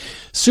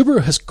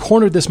 Subaru has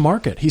cornered this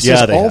market. He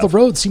says the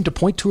roads seem to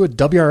point to a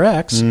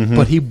WRX,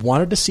 but he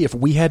wanted to see if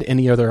we had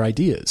any other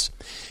ideas.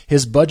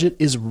 His budget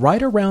is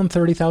right around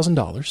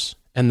 $30,000,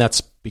 and that's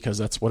because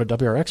that's what a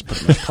WRX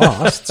pretty much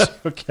costs.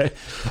 Okay.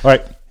 All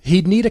right.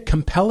 He'd need a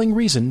compelling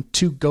reason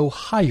to go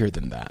higher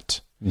than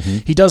that.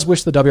 He does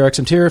wish the WRX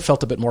interior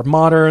felt a bit more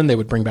modern. They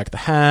would bring back the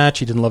hatch.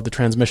 He didn't love the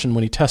transmission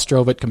when he test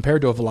drove it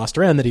compared to a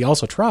Veloster N that he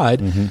also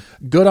tried.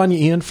 Good on you,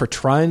 Ian, for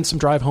trying some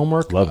drive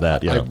homework. Love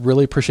that, yeah. I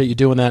really appreciate you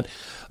doing that.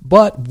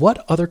 But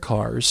what other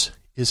cars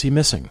is he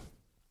missing?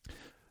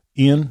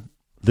 Ian,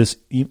 this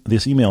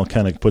email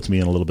kind of puts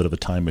me in a little bit of a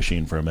time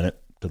machine for a minute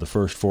to the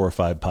first 4 or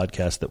 5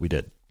 podcasts that we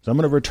did. So I'm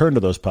going to return to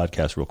those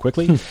podcasts real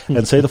quickly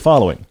and say the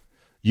following.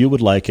 you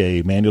would like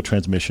a manual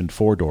transmission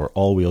 4-door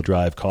all-wheel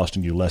drive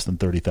costing you less than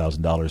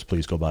 $30,000,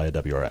 please go buy a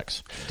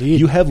WRX. Indeed.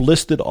 You have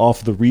listed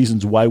off the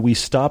reasons why we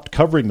stopped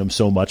covering them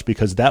so much,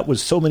 because that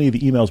was so many of the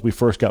emails we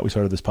first got. We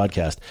started this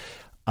podcast.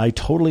 I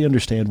totally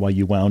understand why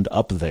you wound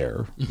up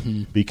there,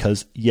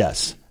 because,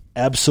 yes,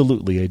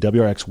 absolutely, a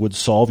WRX would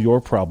solve your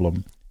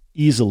problem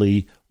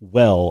easily.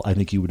 Well, I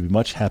think you would be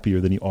much happier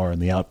than you are in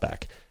the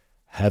Outback.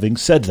 Having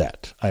said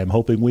that, I am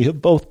hoping we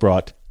have both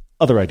brought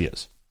other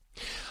ideas.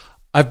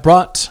 I've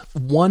brought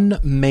one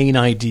main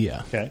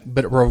idea,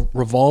 but it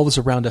revolves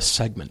around a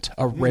segment,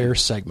 a rare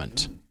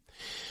segment.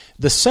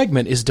 The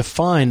segment is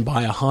defined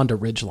by a Honda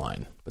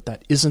Ridgeline, but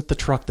that isn't the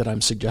truck that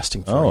I'm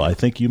suggesting for you. I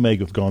think you may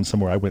have gone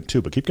somewhere I went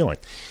to, but keep going.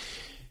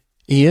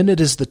 Ian, it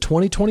is the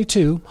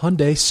 2022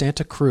 Hyundai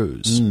Santa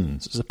Cruz.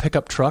 This is a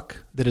pickup truck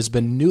that has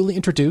been newly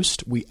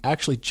introduced. We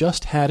actually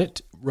just had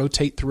it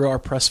rotate through our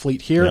press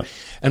fleet here,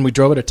 and we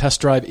drove it. A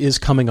test drive is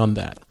coming on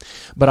that.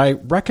 But I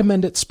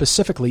recommend it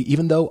specifically,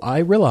 even though I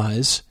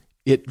realize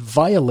it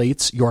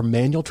violates your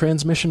manual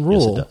transmission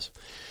rule. Yes, it does.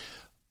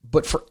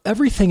 But for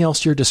everything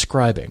else you're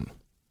describing,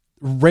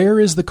 rare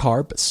is the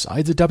car,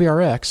 besides a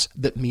WRX,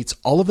 that meets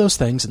all of those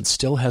things and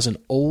still has an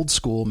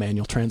old-school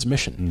manual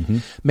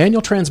transmission.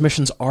 Manual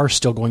transmissions are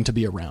still going to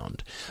be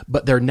around,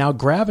 but they're now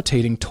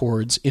gravitating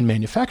towards, in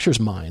manufacturers'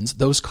 minds,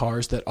 those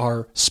cars that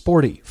are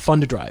sporty, fun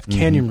to drive,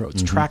 canyon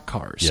roads, track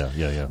cars.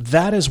 Yeah.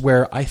 That is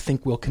where I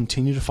think we'll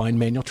continue to find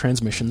manual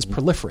transmissions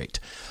proliferate.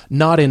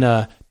 Not in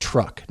a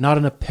truck, not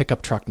in a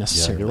pickup truck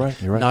necessarily. Yeah,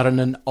 you're right. Not in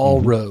an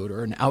all-road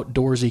or an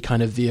outdoorsy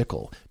kind of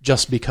vehicle,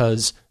 just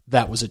because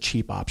that was a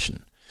cheap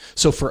option.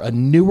 So for a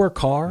newer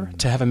car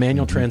to have a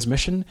manual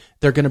transmission,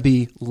 they're going to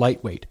be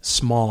lightweight,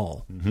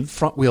 small,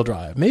 front-wheel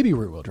drive, maybe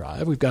rear-wheel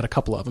drive. We've got a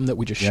couple of them that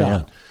we just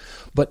shot.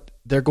 But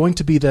they're going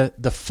to be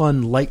the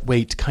fun,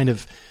 lightweight, kind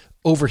of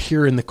over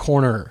here in the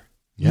corner,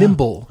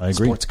 nimble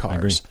sports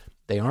cars.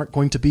 They aren't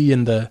going to be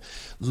in the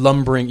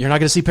lumbering. You're not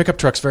going to see pickup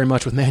trucks very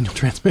much with manual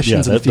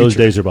transmissions in the future. Those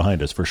days are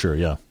behind us for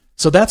sure,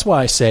 So that's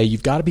why I say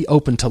you've got to be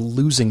open to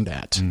losing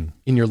that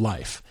in your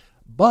life.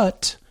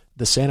 But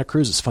the Santa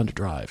Cruz is fun to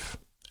drive.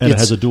 And it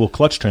has a dual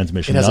clutch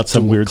transmission, not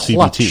some weird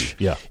CVT.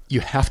 Yeah. You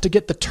have to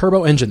get the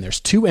turbo engine.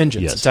 There's two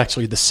engines. Yes. It's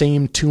actually the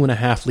same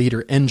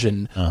 2.5-liter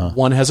engine.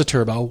 One has a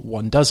turbo,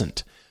 one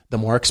doesn't. The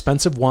more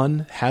expensive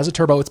one has a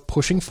turbo. It's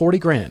pushing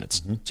 $40,000. It's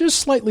just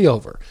slightly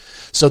over.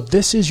 So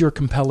this is your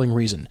compelling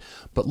reason.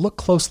 But look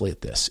closely at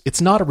this.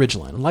 It's not a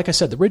Ridgeline. And like I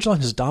said, the Ridgeline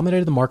has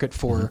dominated the market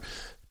for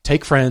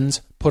take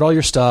friends, put all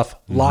your stuff,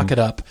 lock it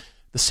up.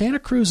 The Santa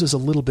Cruz is a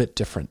little bit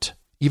different.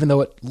 Even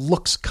though it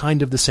looks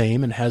kind of the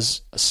same and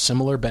has a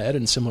similar bed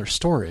and similar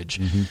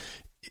storage,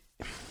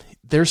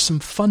 there's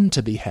some fun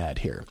to be had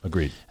here.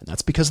 Agreed. And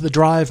that's because of the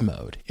drive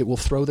mode. It will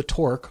throw the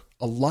torque,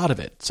 a lot of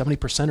it,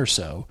 70% or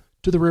so,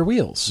 to the rear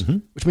wheels,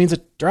 which means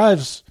it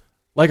drives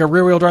like a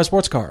rear-wheel drive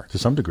sports car. To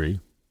some degree.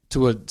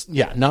 Not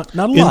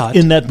a lot.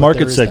 In that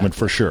market segment,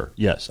 for sure.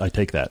 Yes, I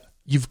take that.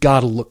 You've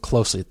got to look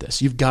closely at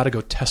this. You've got to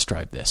go test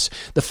drive this.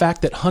 The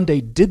fact that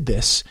Hyundai did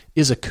this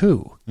is a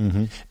coup.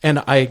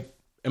 And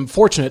I'm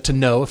fortunate to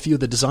know a few of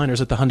the designers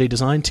at the Hyundai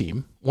design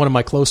team. One of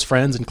my close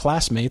friends and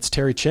classmates,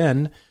 Terry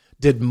Chen,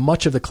 did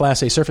much of the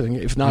Class A surfacing,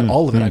 if not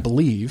all of it, I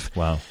believe.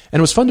 Wow. And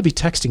it was fun to be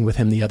texting with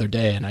him the other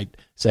day, and I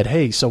said,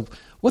 hey, so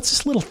what's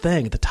this little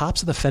thing at the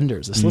tops of the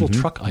fenders, this little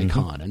truck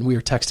icon? And we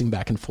were texting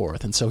back and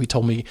forth. And so he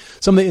told me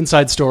some of the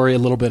inside story, a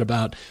little bit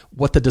about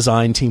what the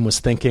design team was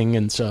thinking.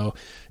 And so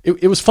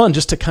it was fun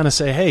just to kind of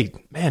say, hey,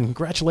 man,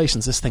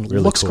 congratulations. This thing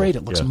really looks great.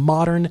 It looks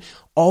modern,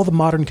 all the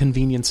modern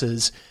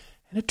conveniences.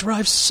 And it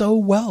drives so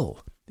well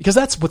because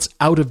that's what's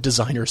out of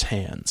designers'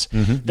 hands.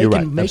 They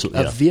can make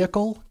a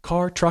vehicle,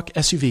 car, truck,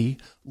 SUV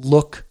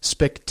look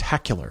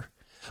spectacular.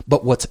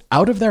 But what's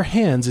out of their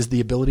hands is the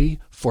ability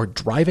for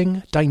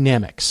driving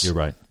dynamics. You're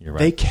right.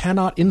 They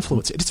cannot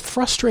influence it. It's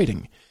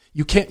frustrating.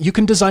 You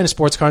can design a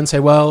sports car and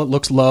say, well, it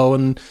looks low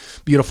and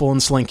beautiful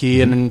and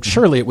slinky, and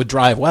surely it would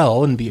drive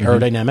well and be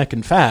aerodynamic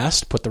and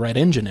fast, put the right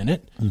engine in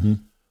it.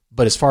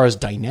 But as far as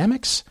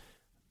dynamics,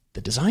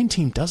 the design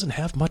team doesn't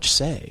have much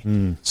say.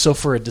 So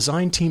for a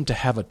design team to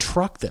have a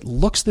truck that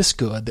looks this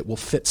good, that will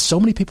fit so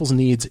many people's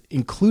needs,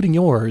 including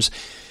yours,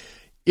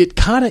 it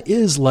kind of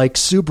is like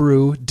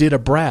Subaru did a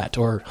Brat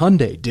or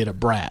Hyundai did a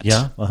Brat.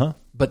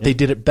 But they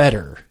did it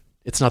better.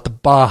 It's not the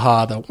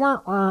Baja, the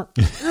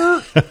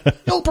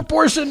ill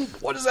proportion.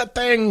 What is that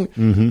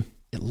thing?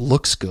 It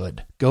looks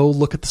good. Go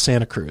look at the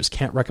Santa Cruz.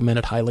 Can't recommend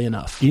it highly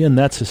enough. Ian,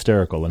 that's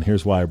hysterical, and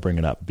here's why I bring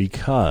it up.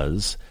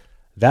 Because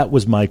that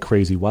was my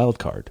crazy wild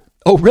card.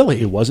 Oh,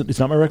 really? It's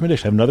not my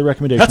recommendation. I have another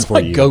recommendation for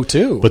you. That's my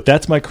go-to. But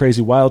that's my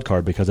crazy wild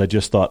card because I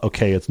just thought,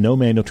 okay, it's no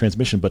manual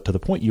transmission. But to the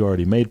point you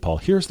already made, Paul,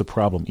 here's the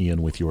problem,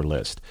 Ian, with your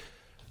list.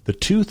 The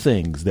two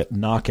things that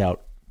knock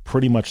out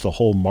pretty much the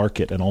whole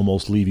market and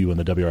almost leave you in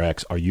the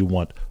WRX are you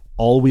want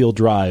all-wheel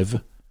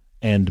drive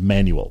and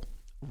manual.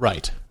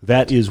 Right.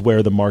 That is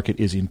where the market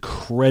is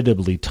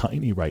incredibly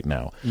tiny right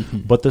now.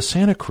 But the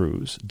Santa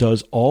Cruz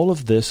does all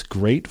of this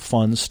great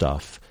fun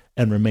stuff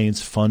and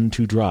remains fun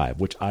to drive,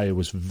 which I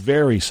was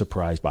very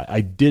surprised by.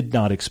 I did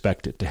not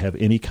expect it to have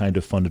any kind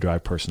of fun to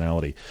drive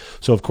personality.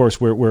 So of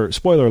course we're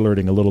spoiler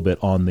alerting a little bit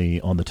on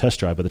the test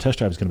drive, but the test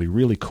drive is going to be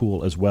really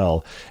cool as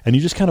well. And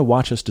you just kind of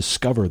watch us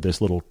discover this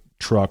little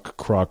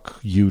truck,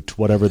 ute,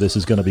 whatever this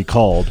is going to be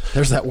called.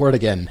 There's that word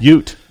again.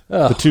 Ute.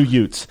 The two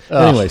utes.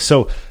 Anyway,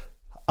 so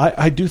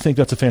I do think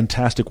that's a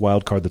fantastic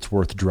wild card that's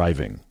worth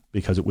driving,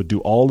 because it would do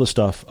all the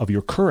stuff of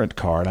your current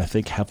car, and I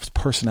think have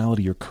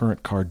personality your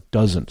current car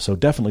doesn't. So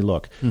definitely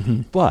look.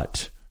 Mm-hmm.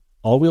 But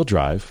all-wheel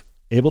drive,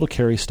 able to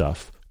carry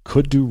stuff,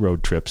 could do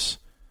road trips,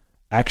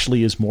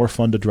 actually is more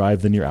fun to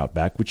drive than your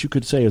Outback, which you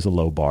could say is a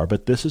low bar,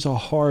 but this is a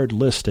hard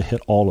list to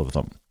hit all of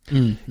them.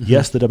 Mm-hmm.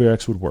 Yes, the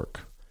WRX would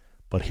work,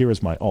 but here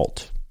is my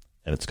alt,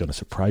 and it's going to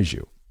surprise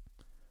you.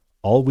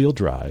 All-wheel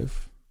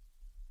drive,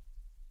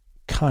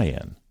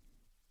 Cayenne.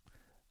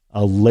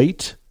 A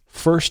late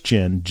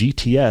first-gen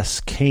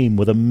GTS came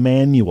with a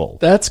manual.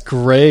 That's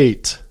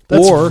great.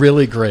 That's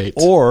really great.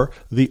 Or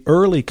the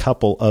early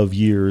couple of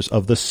years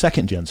of the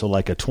second gen, so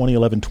like a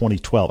 2011,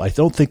 2012. I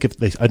don't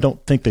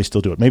think they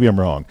still do it. Maybe I'm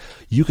wrong.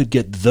 You could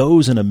get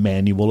those in a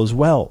manual as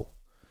well.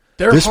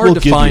 They're hard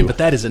to find, but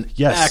that is an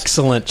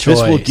excellent choice.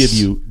 This will give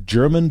you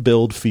German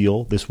build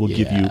feel. This will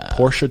give you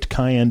Porsche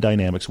Cayenne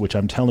dynamics, which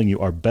I'm telling you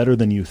are better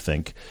than you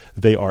think.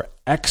 They are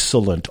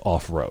excellent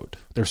off-road.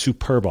 They're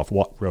superb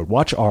off-road.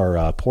 Watch our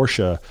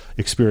Porsche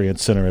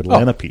Experience Center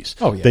Atlanta piece.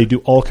 Oh, yeah. They do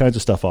all kinds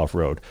of stuff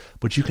off-road,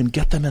 but you can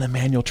get them in a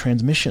manual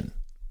transmission.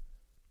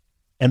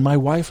 And my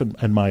wife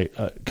and my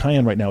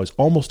Cayenne right now is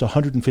almost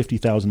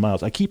 150,000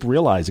 miles. I keep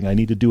realizing I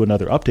need to do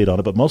another update on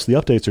it, but most of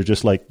the updates are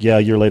just like, a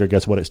year later,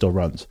 guess what? It still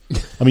runs.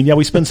 I mean,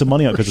 we spend some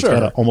money on it because it's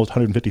got almost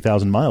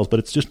 150,000 miles, but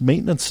it's just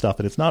maintenance stuff,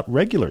 and it's not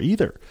regular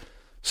either.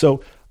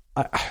 So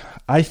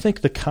I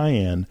think the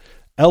Cayenne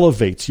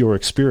elevates your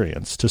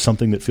experience to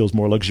something that feels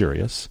more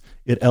luxurious.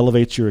 It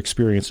elevates your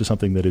experience to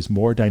something that is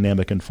more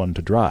dynamic and fun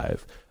to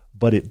drive,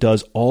 but it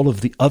does all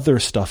of the other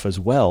stuff as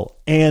well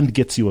and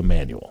gets you a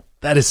manual.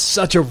 That is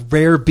such a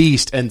rare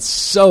beast and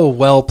so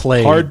well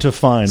played. Hard to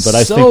find, but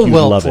I think you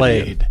love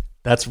it. Ian.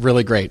 That's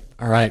really great.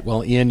 All right.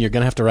 Well, Ian, you're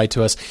going to have to write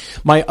to us.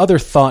 My other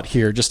thought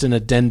here, just an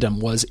addendum,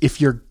 was if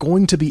you're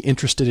going to be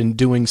interested in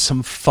doing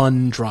some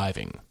fun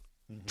driving,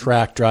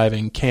 track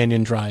driving,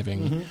 canyon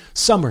driving,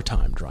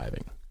 summertime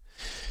driving,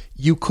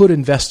 you could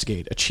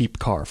investigate a cheap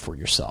car for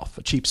yourself,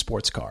 a cheap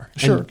sports car.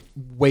 Sure. And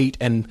wait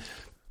and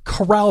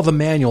corral the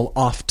manual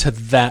off to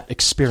that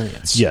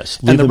experience.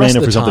 Yes, leave the rest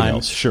manual of for the something time,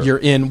 else. Sure. You're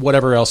in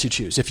whatever else you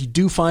choose. If you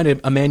do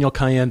find a manual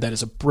Cayenne, that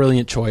is a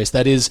brilliant choice.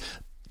 That is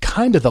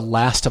kind of the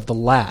last of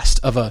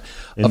a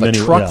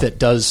truck that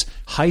does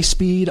high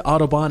speed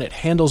Autobahn. It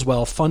handles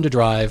well, fun to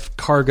drive,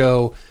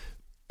 cargo,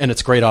 and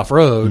it's great off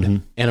road,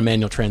 and a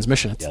manual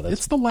transmission.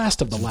 It's the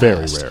last of the last.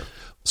 Very rare.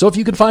 So if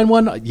you can find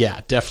one,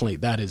 definitely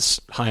that is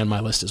high on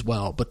my list as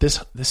well. But this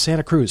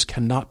Santa Cruz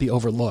cannot be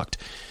overlooked.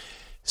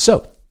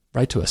 So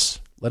write to us.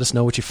 Let us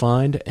know what you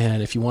find,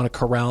 and if you want to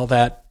corral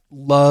that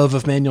love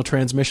of manual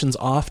transmissions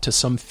off to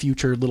some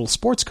future little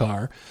sports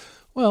car,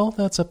 well,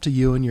 that's up to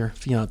you and your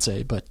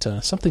fiancé, but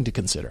something to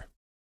consider.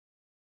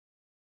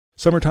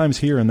 Summertime's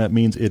here, and that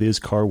means it is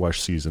car wash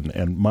season,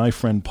 and my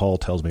friend Paul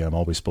tells me I'm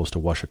always supposed to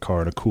wash a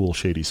car in a cool,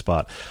 shady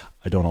spot.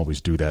 I don't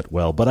always do that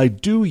well, but I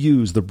do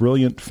use the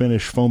Brilliant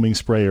Finish foaming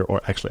sprayer,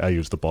 or actually I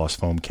use the Boss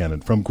Foam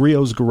Cannon from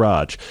Griot's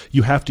Garage.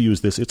 You have to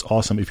use this. It's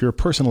awesome. If you're a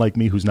person like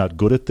me who's not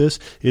good at this,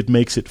 it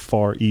makes it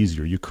far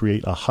easier. You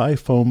create a high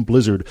foam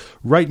blizzard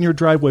right in your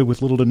driveway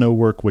with little to no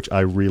work, which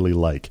I really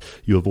like.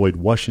 You avoid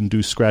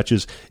wash-induced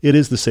scratches. It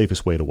is the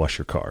safest way to wash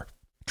your car.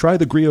 Try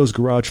the Griot's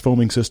Garage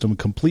Foaming System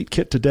Complete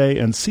Kit today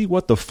and see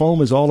what the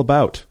foam is all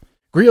about.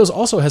 Griot's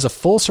also has a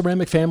full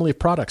ceramic family of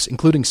products,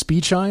 including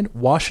Speed Shine,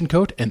 Wash and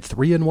Coat, and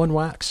 3-in-1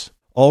 Wax.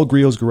 All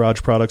Griot's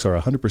Garage products are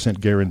 100%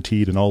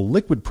 guaranteed, and all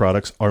liquid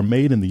products are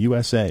made in the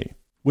USA.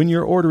 When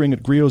you're ordering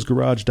at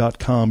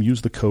griotsgarage.com,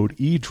 use the code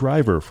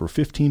EDRIVER for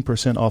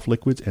 15% off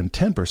liquids and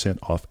 10%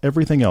 off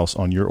everything else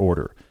on your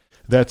order.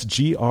 That's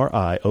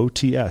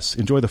GRIOTS.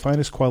 Enjoy the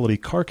finest quality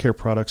car care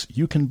products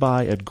you can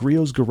buy at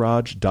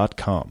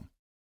griotsgarage.com.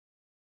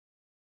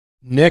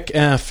 Nick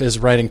F. is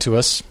writing to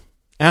us,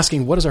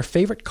 asking what is our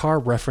favorite car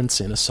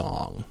reference in a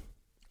song.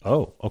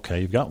 Oh,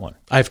 okay, you've got one.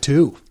 I have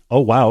two.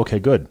 Oh, wow, okay,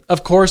 good.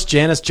 Of course,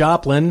 Janis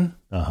Joplin.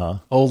 Uh-huh.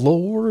 Oh,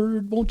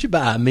 Lord, won't you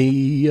buy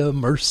me a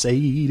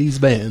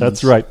Mercedes-Benz?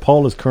 That's right.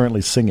 Paul is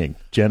currently singing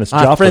Janis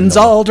Joplin. My friends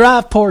all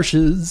drive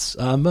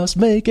Porsches. I must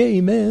make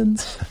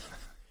amends.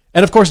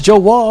 And, of course, Joe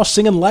Walsh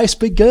singing Life's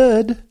Be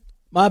Good.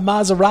 My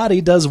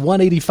Maserati does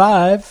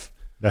 185.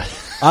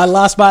 I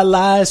lost my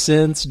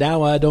license.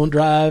 Now I don't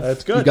drive.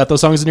 That's good. You've got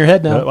those songs in your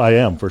head now. I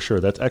am, for sure.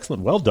 That's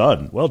excellent. Well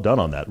done. Well done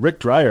on that. Rick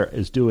Dreyer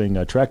is doing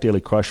a Track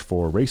Daily Crush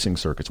for racing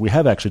circuits. We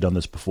have actually done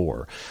this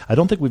before. I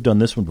don't think we've done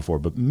this one before,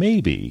 but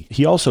maybe.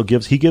 He also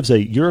gives a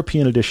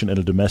European edition and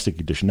a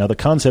domestic edition. Now, the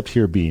concept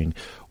here being,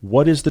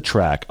 what is the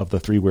track of the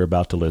three we're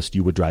about to list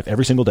you would drive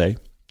every single day?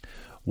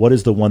 What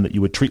is the one that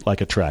you would treat like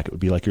a track? It would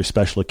be like your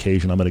special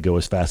occasion. I'm going to go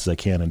as fast as I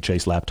can and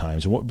chase lap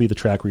times. And what would be the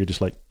track where you're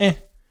just like,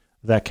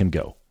 that can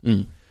go?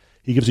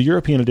 He gives a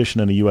European edition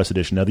and a U.S.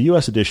 edition. Now, the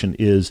U.S. edition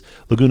is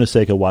Laguna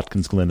Seca,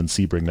 Watkins Glen, and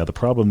Sebring. Now, the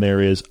problem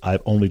there is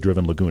I've only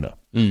driven Laguna,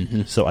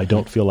 so I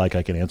don't feel like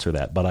I can answer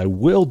that. But I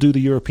will do the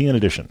European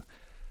edition.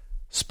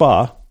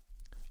 Spa,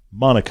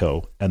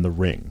 Monaco, and the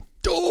Ring.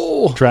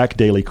 Oh! Track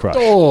Daily Crush.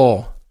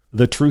 Oh!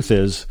 The truth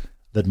is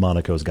that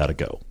Monaco's got to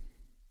go.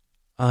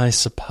 I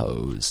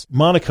suppose.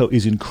 Monaco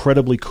is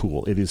incredibly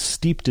cool. It is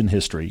steeped in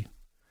history.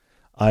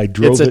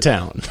 It's a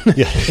town.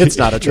 Yeah, it's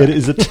not a track. It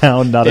is a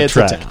town, not a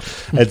track.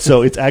 And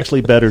so it's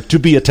actually better to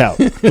be a town.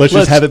 Let's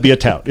just have it be a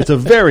town. It's a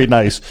very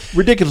nice,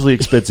 ridiculously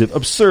expensive,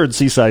 absurd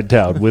seaside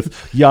town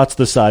with yachts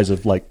the size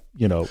of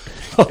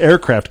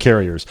aircraft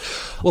carriers.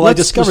 Well, I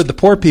discovered the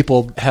poor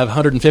people have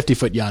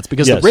 150-foot yachts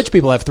because the rich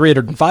people have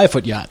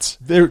 305-foot yachts.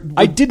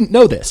 I didn't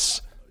know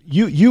this.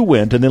 You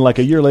went, and then like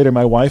a year later,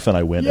 my wife and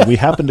I went, and we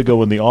happened to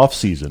go in the off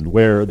season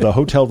where the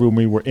hotel room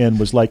we were in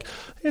was like,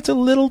 it's a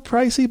little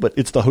pricey, but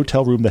it's the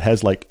hotel room that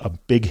has like a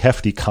big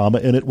hefty comma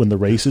in it when the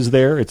race is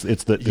there. It's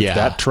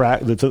that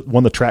track. It's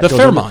one the track. The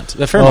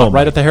Fairmont,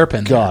 right at the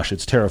hairpin. Gosh,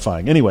 it's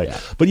terrifying. Anyway,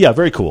 but yeah,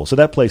 very cool. So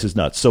that place is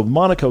nuts. So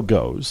Monaco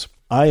goes.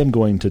 I am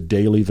going to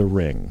daily the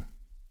Ring.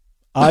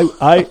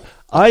 I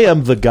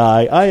am the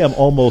guy. I am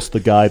almost the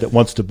guy that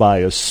wants to buy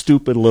a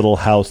stupid little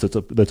house that's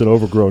an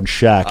overgrown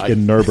shack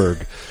in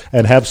Nürburgring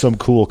and have some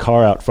cool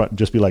car out front and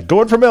just be like,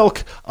 going for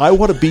milk. I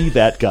want to be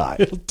that guy.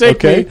 It'll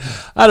take me,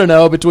 I don't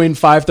know, between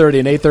 5:30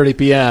 and 8:30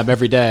 p.m.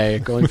 every day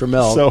going for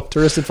milk. So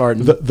tourist and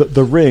farting.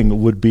 The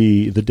Ring would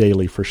be the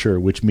daily for sure,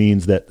 which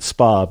means that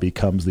Spa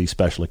becomes the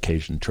special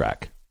occasion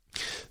track.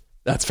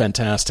 That's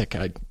fantastic.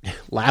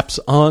 Laps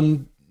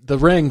on the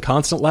Ring,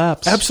 constant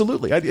laps.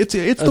 Absolutely. It's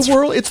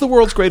the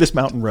world's greatest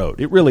mountain road.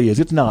 It really is.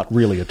 It's not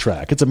really a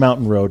track. It's a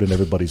mountain road and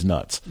everybody's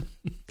nuts.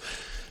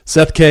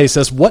 Seth K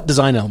says, what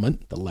design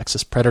element, the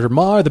Lexus Predator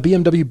Mar, the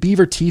BMW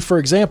Beaver T, for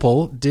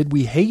example, did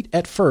we hate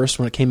at first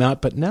when it came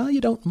out, but now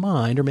you don't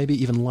mind or maybe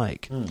even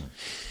like?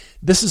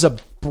 This is a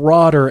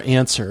broader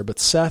answer, but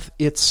Seth,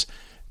 it's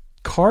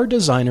car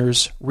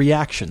designers'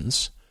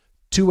 reactions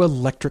to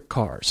electric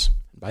cars.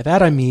 By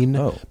that I mean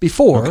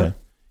before...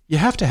 You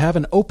have to have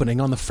an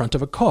opening on the front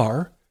of a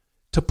car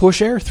to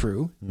push air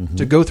through,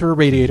 to go through a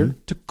radiator,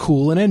 to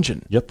cool an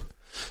engine. Yep.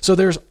 So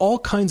there's all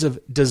kinds of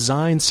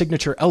design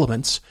signature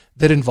elements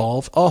that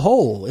involve a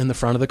hole in the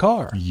front of the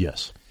car.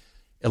 Yes.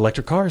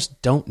 Electric cars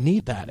don't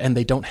need that, and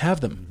they don't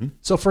have them.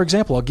 So, for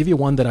example, I'll give you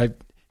one that I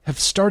have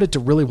started to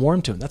really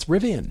warm to, and that's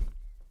Rivian.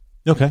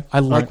 Okay. I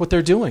like what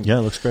they're doing. Yeah,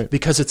 it looks great.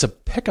 Because it's a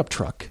pickup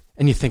truck,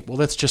 and you think, well,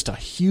 that's just a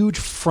huge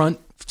front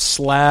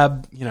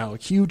slab,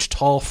 huge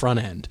tall front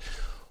end.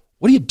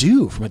 What do you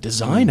do from a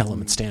design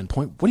element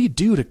standpoint? What do you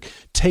do to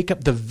take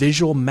up the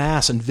visual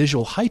mass and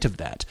visual height of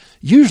that?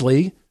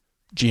 Usually,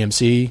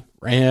 GMC,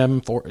 Ram,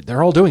 Ford,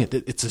 they're all doing it.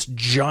 It's this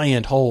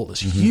giant hole,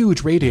 this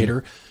huge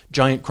radiator,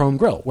 giant chrome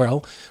grille.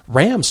 Well,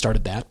 Ram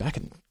started that back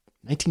in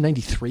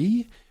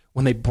 1993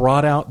 when they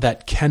brought out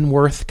that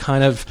Kenworth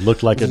kind of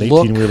looked like an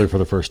 18-wheeler for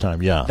the first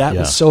time. Yeah, that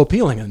was so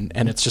appealing,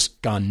 and it's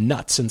just gone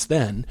nuts since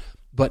then.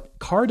 But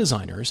car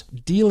designers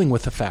dealing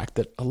with the fact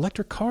that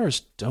electric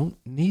cars don't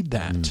need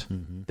that.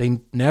 They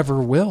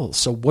never will.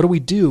 So what do we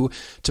do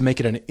to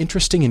make it an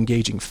interesting,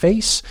 engaging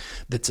face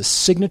that's a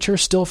signature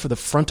still for the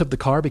front of the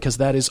car? Because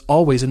that is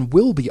always and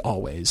will be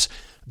always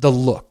the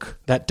look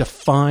that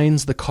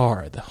defines the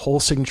car, the whole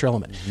signature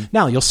element.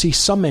 Now, you'll see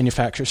some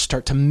manufacturers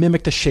start to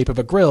mimic the shape of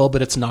a grille,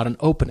 but it's not an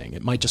opening.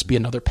 It might just be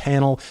another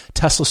panel.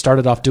 Tesla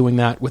started off doing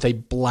that with a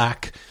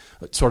black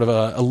sort of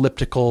a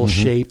elliptical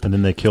shape. And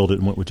then they killed it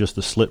and went with just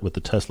the slit with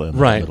the Tesla in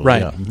the middle.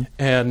 Right. Yeah.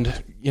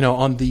 And,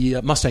 on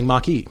the Mustang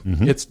Mach-E,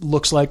 it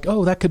looks like,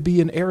 that could be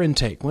an air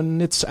intake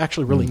when it's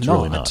actually really not.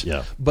 Really not,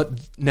 yeah. But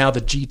now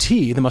the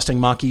GT, the Mustang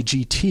Mach-E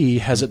GT,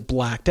 has it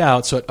blacked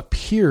out, so it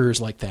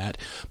appears like that.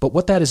 But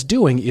what that is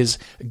doing is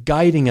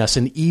guiding us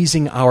and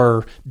easing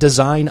our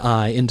design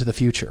eye into the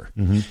future.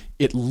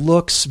 It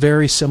looks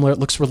very similar. It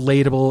looks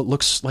relatable. It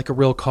looks like a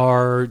real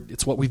car.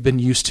 It's what we've been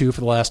used to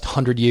for the last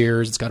 100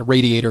 years. It's got a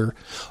radiator.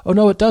 Oh,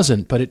 no, it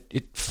doesn't. But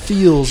it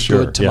feels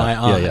good to my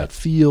eye. It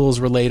feels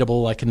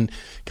relatable. I can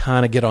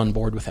kind of get on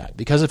board with that.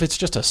 Because if it's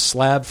just a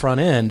slab front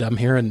end, I'm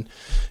hearing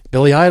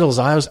Billy Idol's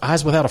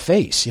eyes without a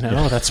face.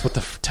 That's what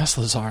the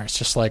Teslas are. It's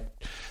just like,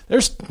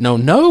 there's no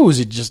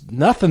nose, just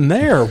nothing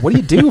there. What do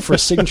you do for a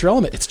signature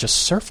element? It's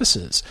just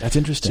surfaces. That's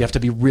interesting. So you have to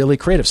be really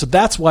creative. So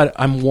that's what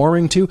I'm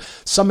warming to.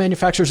 Some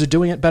manufacturers are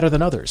doing it better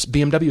than others.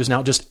 BMW is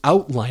now just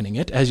outlining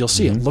it. As you'll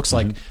see, it looks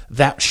like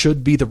that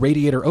should be the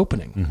radiator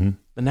opening.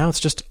 And now it's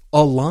just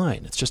a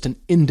line. It's just an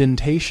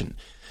indentation.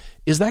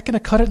 Is that going to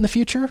cut it in the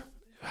future?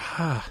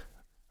 I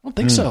don't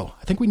think so.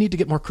 I think we need to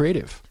get more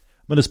creative.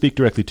 I'm going to speak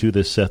directly to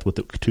this, Seth, with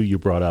the two you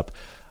brought up.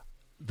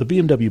 The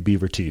BMW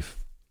Beaver Teeth.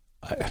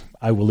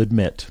 I will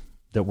admit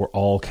that we're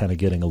all kind of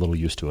getting a little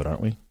used to it,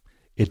 aren't we?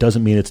 It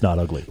doesn't mean it's not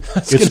ugly.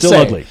 It's still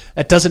ugly.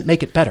 That doesn't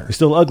make it better. It's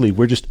still ugly.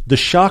 The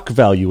shock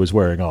value is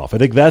wearing off. I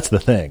think that's the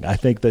thing. I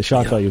think the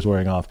shock value is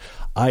wearing off.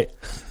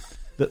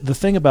 The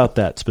thing about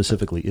that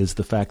specifically is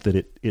the fact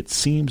that it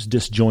seems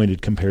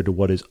disjointed compared to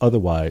what is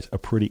otherwise a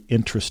pretty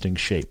interesting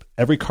shape.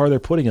 Every car they're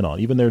putting it on,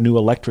 even their new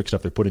electric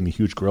stuff they're putting the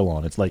huge grill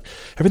on, it's like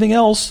everything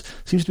else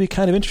seems to be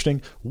kind of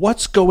interesting.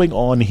 What's going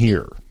on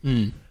here?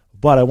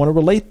 But I want to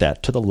relate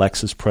that to the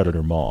Lexus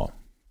Predator Maw,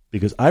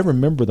 because I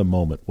remember the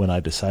moment when I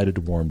decided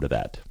to warm to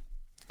that.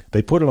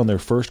 They put it on their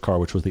first car,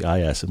 which was the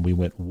IS, and we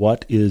went,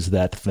 what is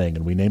that thing?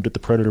 And we named it the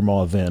Predator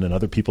Maw then, and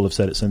other people have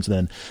said it since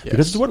then. Yes.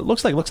 Because it's what it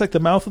looks like. It looks like the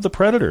mouth of the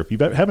Predator. If you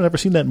haven't ever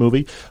seen that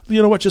movie,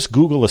 you know what? Just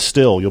Google a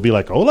still. You'll be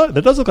like, oh,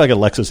 that does look like a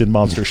Lexus in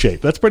monster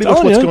shape. That's pretty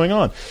much what's going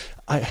on.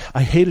 I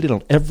hated it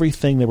on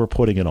everything they were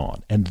putting it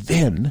on. And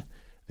then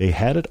they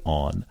had it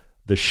on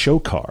the show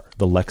car,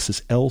 the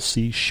Lexus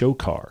LC show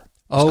car.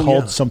 It's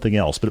called something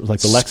else, but it was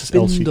like the Lexus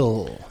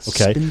LC.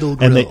 Okay. Spindle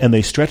grill. And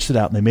they stretched it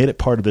out and they made it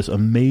part of this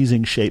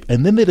amazing shape.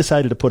 And then they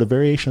decided to put a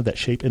variation of that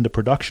shape into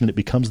production. It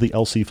becomes the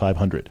LC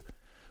 500,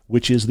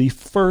 which is the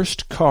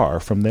first car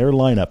from their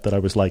lineup that I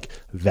was like,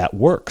 that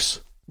works.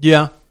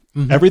 Yeah.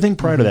 Mm-hmm. Everything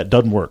prior to that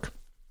doesn't work.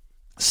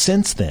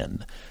 Since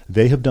then,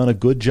 they have done a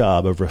good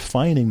job of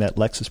refining that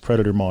Lexus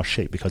Predator Maw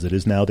shape because it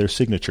is now their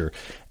signature.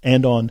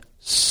 And on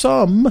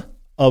some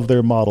of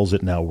their models,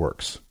 it now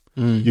works.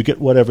 You get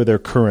whatever their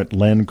current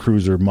Land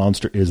Cruiser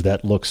monster is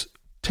that looks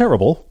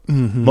terrible.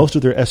 Most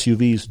of their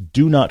SUVs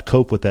do not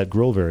cope with that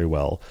grille very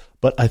well.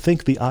 But I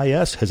think the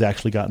IS has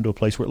actually gotten to a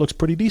place where it looks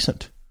pretty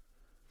decent.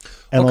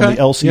 And on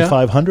the LC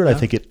 500, I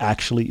think it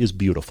actually is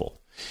beautiful.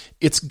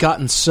 It's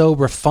gotten so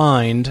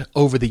refined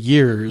over the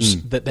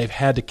years that they've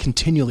had to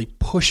continually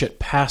push it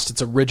past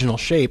its original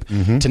shape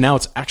to now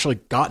it's actually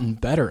gotten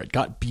better. It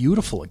got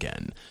beautiful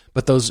again.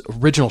 But those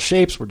original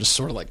shapes were just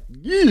sort of like,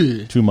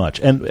 too much.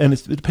 And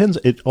it depends.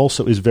 It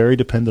also is very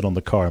dependent on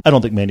the car. I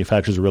don't think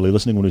manufacturers are really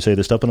listening when we say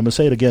this stuff, and I'm going to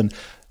say it again.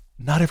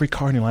 Not every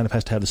car in your lineup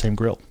has to have the same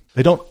grille.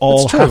 They don't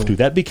all have to.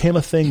 That became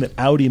a thing that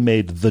Audi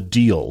made the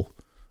deal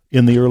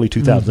in the early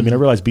 2000s. I mean, I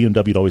realized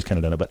BMW had always kind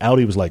of done it, but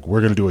Audi was like,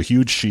 we're going to do a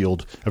huge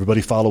shield.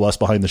 Everybody follow us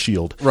behind the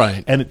shield.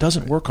 Right. And it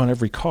doesn't work on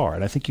every car.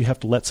 And I think you have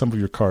to let some of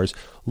your cars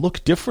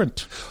look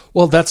different.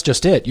 Well, that's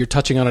just it. You're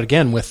touching on it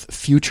again with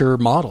future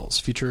models,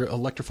 future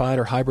electrified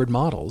or hybrid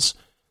models.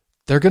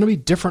 They're going to be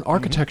different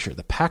architecture.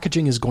 The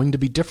packaging is going to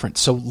be different.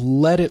 So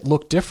let it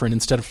look different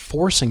instead of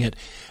forcing it.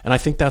 And I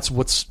think that's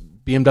what's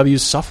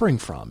BMW's suffering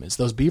from is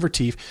those beaver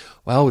teeth.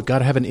 Well, we've got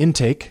to have an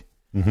intake.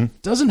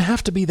 Doesn't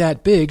have to be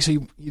that big.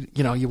 So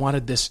you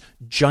wanted this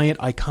giant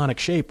iconic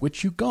shape,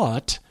 which you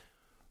got,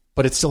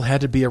 but it still had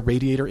to be a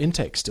radiator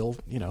intake, still,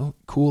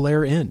 cool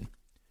air in.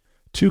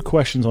 2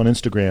 questions on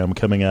Instagram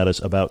coming at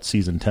us about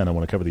Season 10. I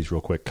want to cover these real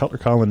quick. Cutler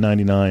Colin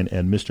 99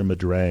 and Mr.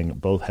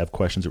 Madrang both have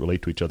questions that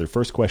relate to each other.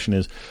 First question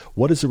is,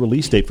 what is the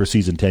release date for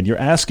Season 10? You're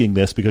asking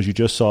this because you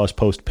just saw us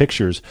post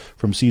pictures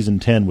from Season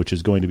 10, which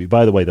is going to be,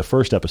 by the way, the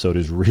first episode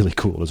is really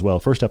cool as well.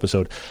 First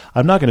episode,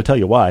 I'm not going to tell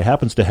you why,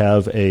 happens to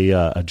have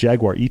a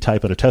Jaguar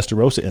E-Type and a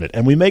Testarossa in it,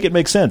 and we make it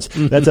make sense.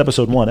 That's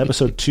episode 1.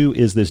 Episode 2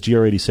 is this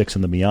GR86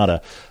 and the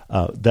Miata.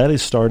 That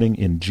is starting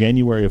in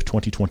January of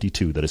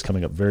 2022. That is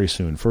coming up very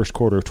soon. First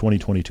quarter of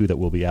 2022 that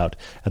will be out.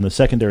 And the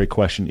secondary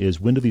question is,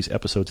 when do these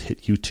episodes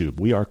hit YouTube?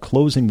 We are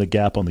closing the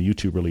gap on the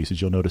YouTube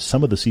releases. You'll notice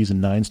some of the Season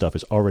 9 stuff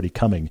is already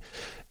coming.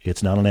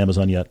 It's not on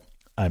Amazon yet.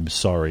 I'm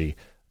sorry.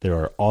 There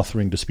are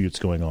authoring disputes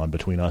going on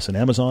between us and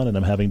Amazon, and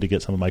I'm having to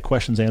get some of my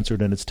questions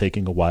answered, and it's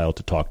taking a while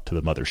to talk to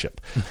the mothership.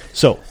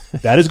 So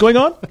that is going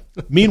on.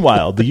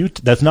 Meanwhile,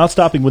 that's not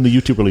stopping when the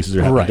YouTube releases are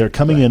happening. Right, They're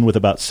coming in with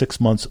about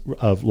 6 months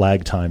of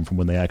lag time from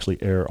when they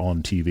actually air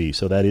on TV.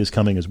 So that is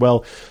coming as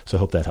well. So I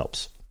hope that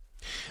helps.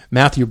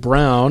 Matthew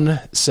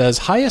Brown says,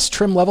 highest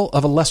trim level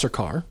of a lesser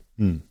car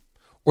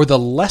or the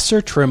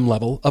lesser trim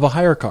level of a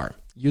higher car.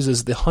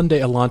 Uses the Hyundai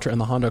Elantra and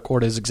the Honda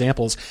Accord as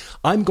examples.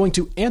 I'm going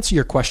to answer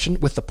your question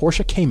with the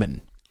Porsche Cayman.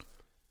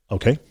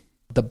 Okay.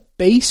 The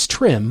base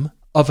trim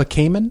of a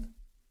Cayman,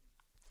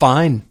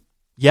 fine.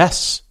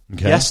 Yes.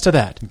 Okay. Yes to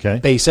that. Okay.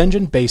 Base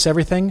engine, base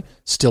everything,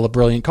 still a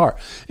brilliant car.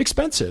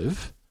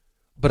 Expensive,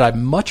 but I'd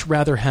much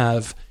rather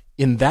have,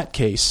 in that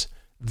case,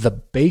 the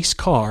base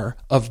car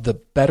of the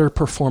better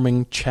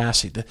performing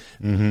chassis.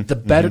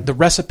 The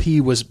recipe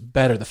was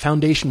better. The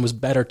foundation was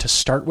better to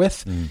start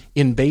with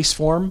in base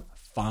form.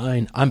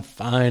 Fine. I'm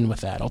fine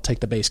with that. I'll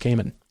take the base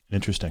Cayman.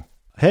 Interesting.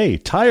 Hey,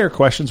 tire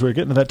questions. We're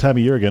getting to that time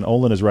of year again.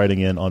 Olin is writing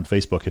in on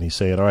Facebook, and he's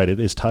saying, all right, it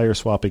is tire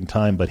swapping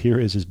time, but here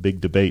is his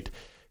big debate.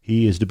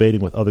 He is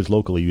debating with others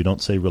locally. You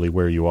don't say really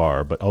where you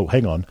are, but,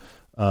 hang on.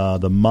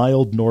 The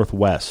mild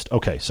Northwest.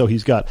 Okay, so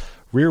he's got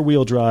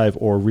rear-wheel drive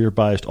or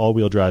rear-biased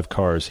all-wheel drive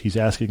cars. He's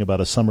asking about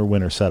a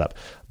summer-winter setup.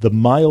 The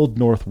mild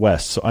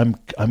Northwest. So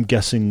I'm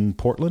guessing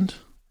Portland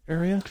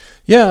area?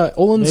 Yeah,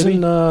 Olin's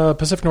in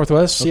Pacific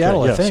Northwest,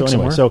 Seattle, I think.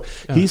 So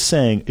he's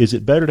saying, is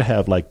it better to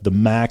have like the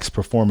max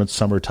performance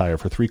summer tire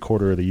for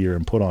 3/4 of the year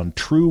and put on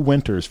true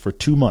winters for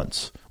 2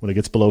 months when it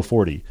gets below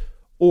 40,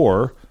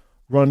 or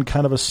run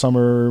kind of a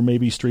summer,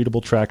 maybe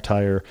streetable track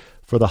tire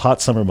for the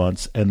hot summer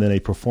months and then a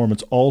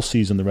performance all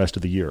season the rest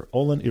of the year?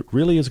 Olin, it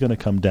really is going to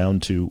come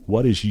down to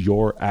what is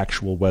your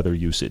actual weather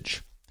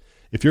usage.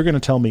 If you're going to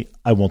tell me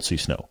I won't see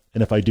snow,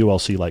 and if I do, I'll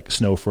see like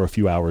snow for a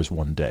few hours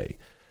one day.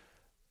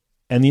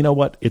 And you know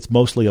what? It's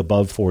mostly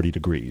above 40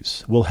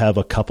 degrees. We'll have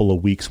a couple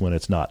of weeks when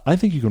it's not. I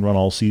think you can run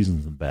all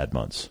seasons in bad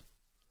months.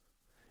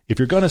 If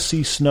you're going to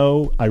see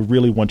snow, I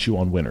really want you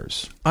on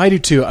winters. I do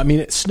too. I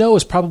mean, snow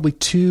is probably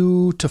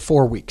 2 to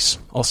 4 weeks,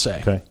 I'll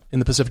say, in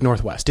the Pacific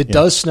Northwest. It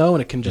does snow,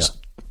 and it can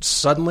just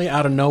suddenly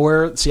out of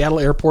nowhere, Seattle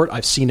Airport,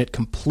 I've seen it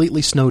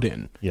completely snowed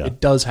in. Yeah. It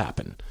does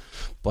happen.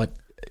 But,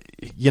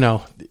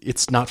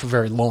 it's not for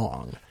very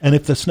long. And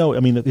if the snow, I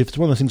mean, if it's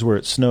one of those things where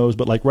it snows,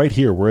 but like right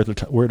here, we're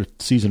at a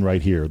season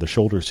right here, the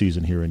shoulder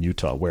season here in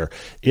Utah, where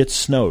it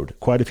snowed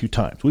quite a few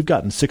times. We've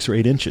gotten 6 or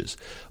 8 inches,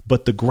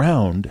 but the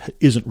ground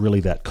isn't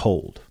really that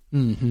cold.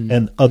 Mm-hmm.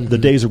 And the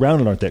days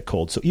around it aren't that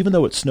cold. So even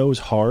though it snows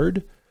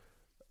hard,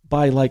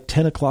 by like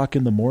 10 o'clock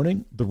in the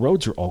morning, the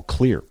roads are all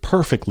clear,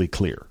 perfectly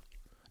clear.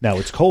 Now,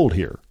 it's cold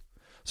here.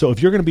 So if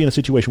you're going to be in a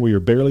situation where you're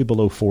barely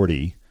below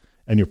 40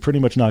 and you're pretty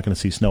much not going to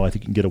see snow, I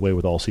think you can get away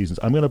with all seasons.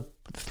 I'm going to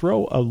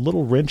throw a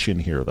little wrench in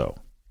here, though.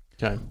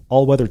 Okay.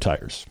 All-weather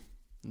tires.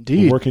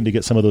 Indeed. We're working to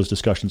get some of those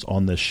discussions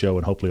on this show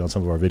and hopefully on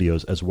some of our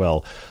videos as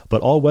well.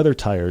 But all-weather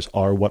tires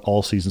are what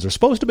all seasons are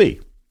supposed to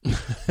be.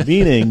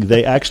 Meaning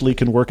they actually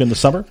can work in the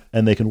summer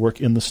and they can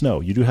work in the snow.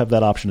 You do have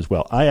that option as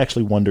well. I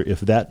actually wonder if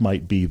that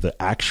might be the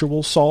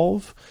actual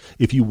solve.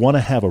 If you want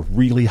to have a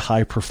really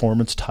high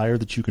performance tire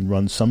that you can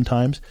run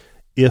sometimes,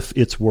 if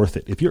it's worth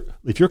it.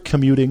 If you're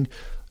commuting,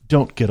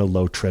 don't get a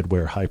low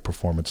treadwear high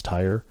performance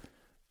tire.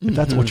 If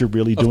that's what you're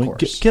really doing,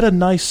 get a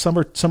nice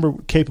summer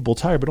capable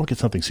tire, but don't get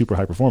something super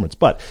high performance.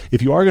 But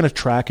if you are going to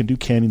track and do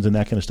canyons and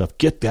that kind of stuff,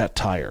 get that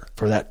tire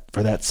for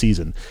that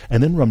season,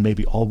 and then run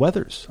maybe all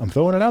weathers. I'm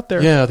throwing it out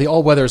there. Yeah, the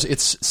all weathers.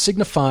 It's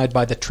signified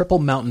by the triple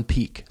mountain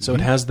peak, so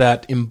it has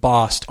that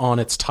embossed on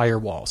its tire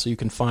wall, so you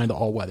can find the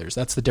all weathers.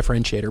 That's the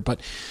differentiator. But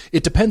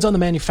it depends on the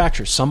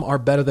manufacturer. Some are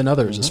better than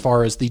others as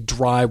far as the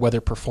dry weather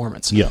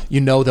performance. Yeah,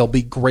 they'll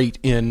be great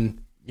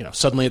in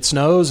suddenly it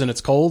snows and it's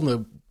cold and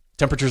the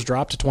temperatures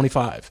drop to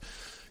 25.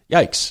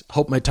 Yikes.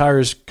 Hope my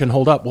tires can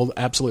hold up. Well,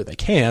 absolutely they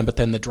can, but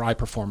then the dry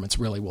performance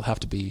really will have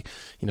to be,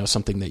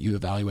 something that you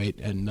evaluate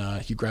and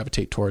you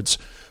gravitate towards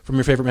from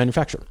your favorite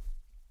manufacturer.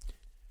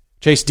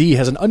 Chase D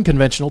has an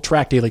unconventional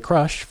track daily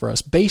crush for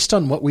us based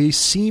on what we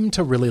seem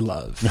to really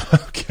love.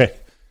 Okay.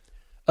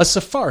 A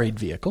safaried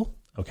vehicle.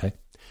 Okay.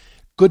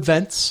 Good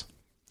vents.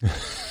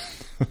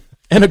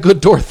 And a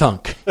good door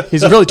thunk.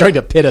 He's really trying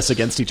to pit us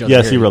against each other.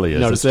 Yes, here. he really is.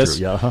 Notice That's this?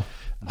 True. Yeah. Uh-huh.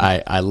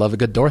 I love a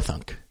good door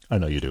thunk. I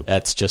know you do.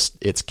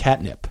 It's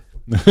catnip.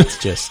 It's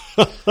just,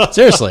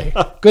 seriously,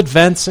 good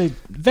vents.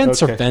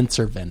 Vents are vents.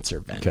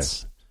 Okay.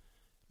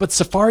 But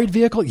safari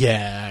vehicle,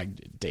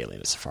 daily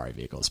in a safari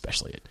vehicle,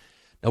 especially.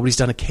 Nobody's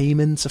done a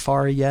Cayman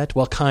safari yet.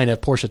 Well, kind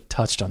of. Porsche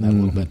touched on that a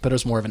little bit, but it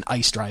was more of an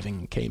ice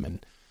driving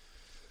Cayman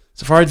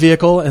safari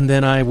vehicle. And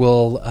then I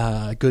will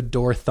good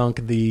door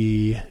thunk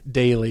the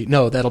daily.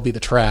 No, that'll be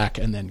the track.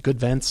 And then good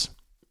vents.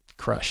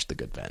 Crush the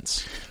good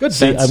vents. Good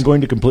vents. I'm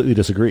going to completely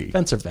disagree.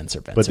 Vents are vents.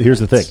 But here's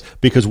the thing.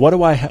 Because what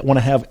do I want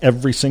to have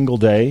every single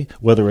day,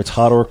 whether it's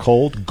hot or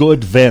cold?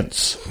 Good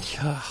vents.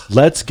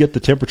 Let's get the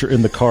temperature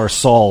in the car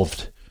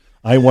solved.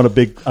 I want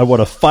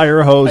a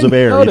fire hose of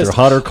air, either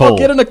hot or cold. I'll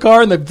get in a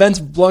car and the vents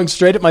blowing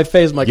straight at my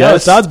face. I'm like,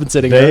 yes, Todd's been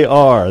sitting there. They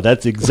are.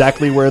 That's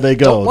exactly where they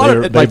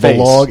go. They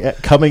belong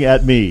coming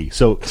at me.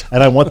 So,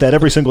 and I want that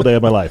every single day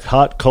of my life.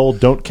 Hot,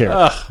 cold, don't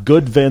care.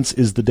 Good vents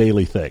is the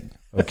daily thing.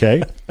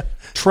 Okay?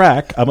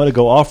 Track, I'm going to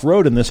go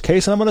off-road in this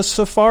case, and I'm going to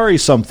safari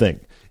something.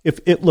 If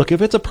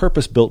it's a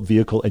purpose-built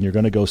vehicle and you're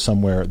going to go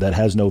somewhere that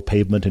has no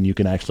pavement and you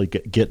can actually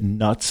get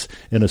nuts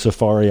in a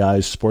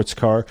safari-ized sports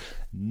car,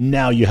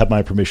 now you have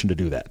my permission to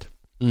do that.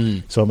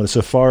 So I'm going to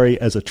safari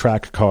as a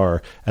track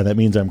car, and that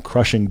means I'm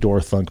crushing door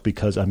thunk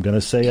because I'm going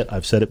to say it.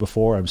 I've said it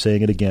before. I'm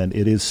saying it again.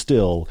 It is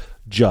still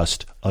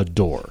just a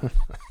door.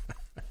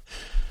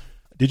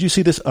 Did you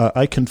see this?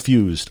 I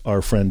confused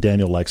our friend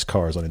Daniel Likes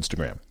Cars on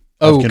Instagram.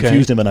 I've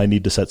confused him, and I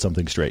need to set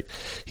something straight.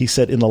 He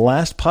said, in the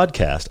last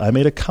podcast, I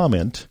made a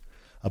comment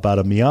about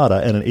a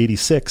Miata and an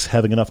 86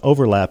 having enough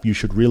overlap. You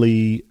should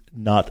really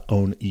not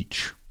own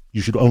each.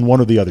 You should own one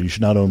or the other. You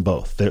should not own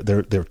both.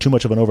 They're too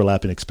much of an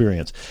overlapping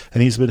experience.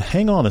 And he's been,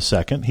 hang on a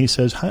second. He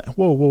says,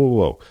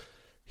 whoa.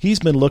 He's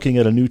been looking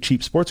at a new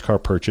cheap sports car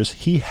purchase.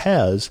 He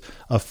has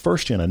a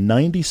first-gen, a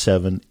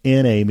 97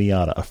 NA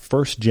Miata, a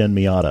first-gen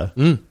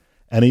Miata,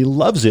 and he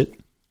loves it,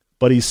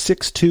 but he's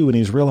 6'2", and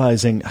he's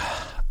realizing,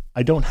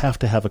 I don't have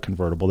to have a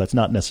convertible. That's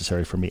not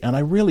necessary for me. And I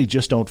really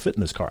just don't fit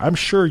in this car. I'm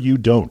sure you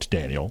don't,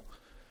 Daniel.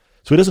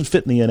 So he doesn't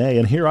fit in the NA.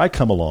 And here I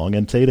come along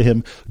and say to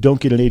him, don't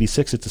get an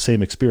 86. It's the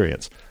same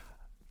experience.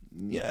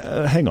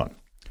 Yeah, hang on.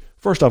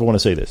 First off, I want to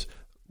say this.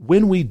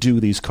 When we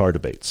do these car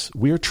debates,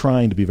 we're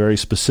trying to be very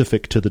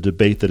specific to the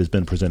debate that has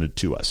been presented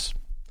to us.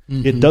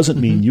 It doesn't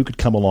mean you could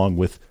come along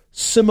with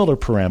similar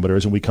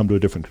parameters and we come to a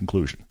different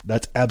conclusion.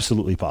 That's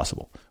absolutely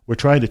possible. We're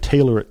trying to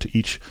tailor it to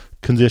each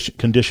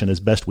condition as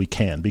best we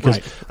can, because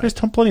there's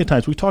plenty of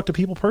times we talk to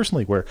people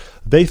personally where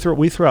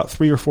we throw out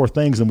 3 or 4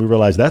 things and we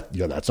realize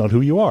that's not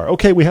who you are.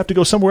 Okay, we have to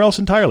go somewhere else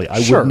entirely.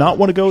 I would not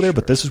want to go there,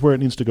 but this is where it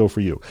needs to go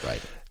for you.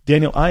 Right.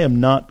 Daniel, I am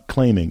not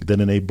claiming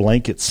that in a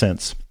blanket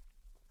sense,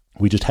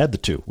 we just had the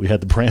two. We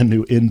had the brand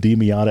new ND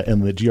Miata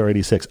and the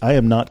GR86. I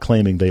am not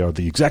claiming they are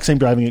the exact same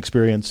driving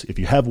experience. If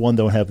you have one,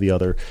 don't have the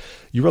other.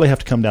 You really have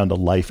to come down to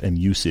life and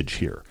usage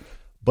here.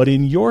 But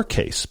in your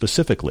case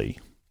specifically,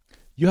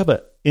 you have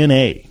a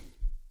NA.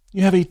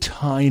 You have a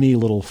tiny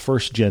little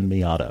first-gen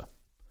Miata,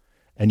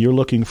 and you're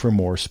looking for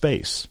more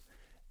space.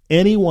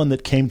 Anyone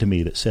that came to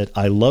me that said,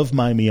 I love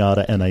my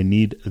Miata and I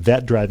need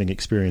that driving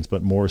experience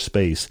but more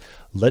space,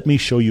 let me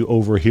show you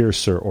over here,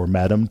 sir or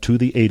madam, to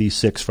the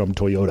 86 from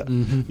Toyota.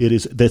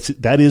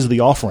 Mm-hmm. That is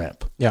the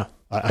off-ramp. Yeah.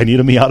 I need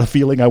a Miata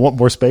feeling. I want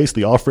more space.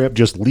 The off-ramp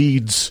just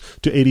leads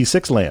to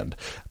 86 land.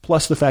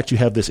 Plus the fact you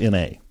have this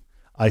NA.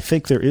 I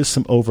think there is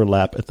some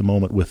overlap at the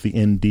moment with the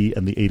ND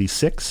and the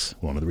 86,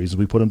 one of the reasons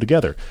we put them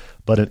together.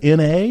 But an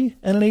NA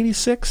and an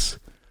 86,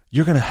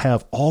 you're going to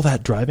have all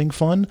that driving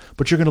fun,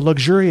 but you're going to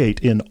luxuriate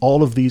in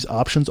all of these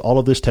options, all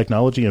of this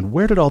technology, and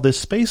where did all this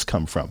space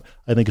come from?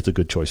 I think it's a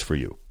good choice for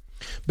you.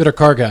 Bitter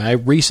Car Guy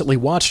recently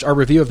watched our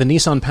review of the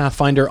Nissan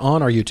Pathfinder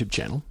on our YouTube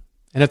channel,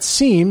 and it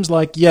seems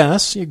like,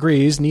 yes, he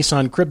agrees,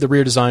 Nissan cribbed the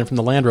rear design from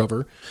the Land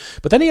Rover,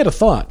 but then he had a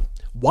thought.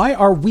 Why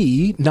are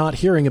we not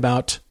hearing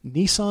about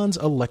Nissan's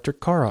electric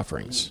car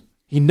offerings?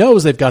 He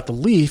knows they've got the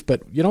Leaf,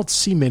 but you don't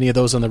see many of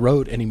those on the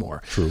road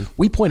anymore. True.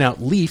 We point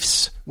out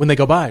Leafs when they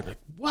go by. Like,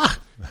 wow,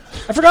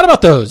 I forgot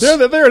about those.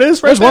 There it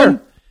is, right There's there.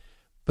 One.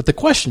 But the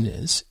question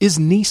is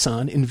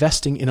Nissan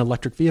investing in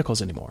electric vehicles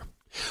anymore?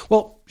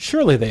 Well,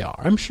 surely they are.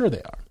 I'm sure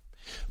they are.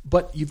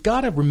 But you've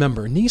got to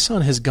remember,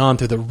 Nissan has gone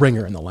through the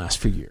ringer in the last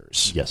few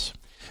years. Yes.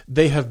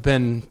 They have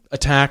been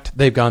attacked.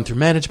 They've gone through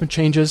management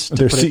changes.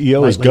 Their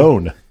CEO is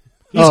gone.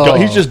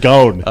 He's just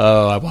gone.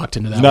 Oh, I walked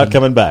into that. He's not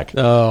coming back.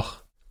 Oh,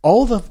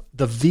 all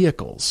the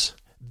vehicles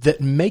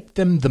that make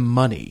them the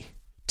money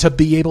to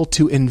be able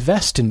to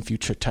invest in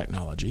future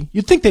technology.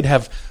 You'd think they'd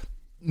have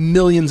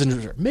millions in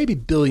reserve, maybe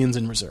billions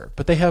in reserve,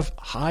 but they have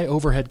high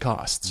overhead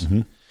costs.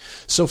 Mm-hmm.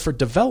 So for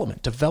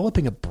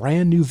developing a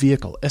brand new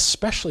vehicle,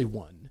 especially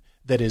one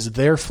that is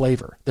their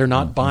flavor, they're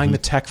not buying the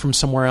tech from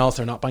somewhere else,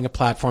 they're not buying a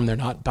platform, they're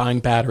not buying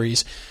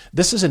batteries.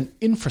 This is an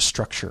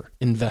infrastructure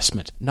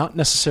investment, not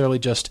necessarily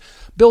just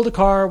build a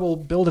car, we'll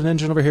build an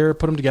engine over here,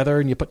 put them together,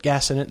 and you put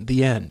gas in it at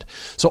the end.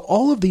 So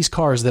all of these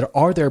cars that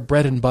are their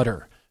bread and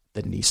butter,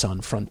 the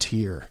Nissan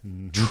Frontier,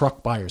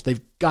 truck buyers,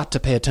 they've got to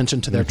pay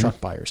attention to their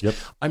truck buyers. Yep.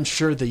 I'm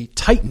sure the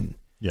Titan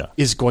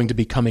is going to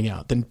be coming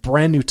out. The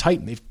brand new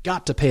Titan, they've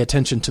got to pay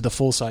attention to the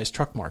full-size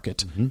truck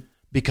market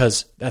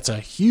because that's a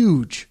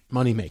huge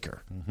moneymaker.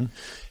 Mm-hmm.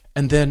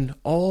 And then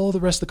all the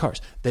rest of the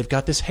cars. They've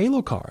got this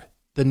Halo car,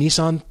 the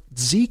Nissan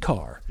Z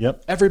car.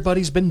 Yep.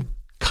 Everybody's been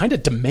kind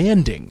of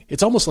demanding.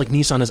 It's almost like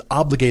Nissan is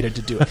obligated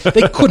to do it.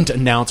 They couldn't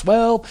announce,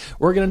 well,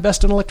 we're going to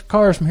invest in electric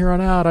cars from here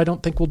on out. I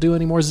don't think we'll do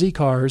any more Z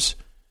cars.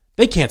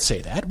 They can't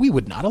say that. We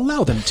would not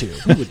allow them to.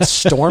 We would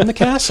storm the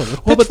castle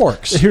with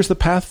pitchforks. Here's the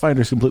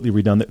Pathfinder's completely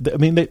redone. I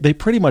mean, they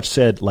pretty much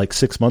said like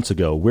 6 months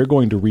ago, we're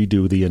going to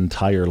redo the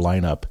entire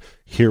lineup.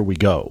 Here we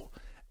go.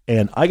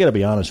 And I got to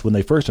be honest, when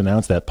they first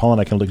announced that, Paul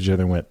and I kind of looked at each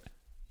other and went,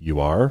 you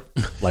are?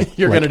 Like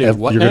You're going to do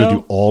what You're now? going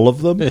to do all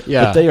of them?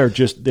 Yeah. But they are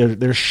just, they're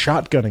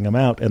shotgunning them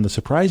out. And the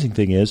surprising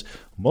thing is,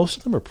 most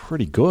of them are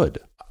pretty good.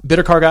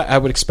 Bitter Car Guy, I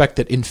would expect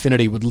that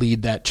Infiniti would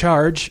lead that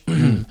charge.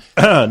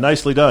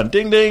 Nicely done.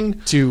 Ding,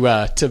 ding.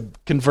 To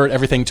convert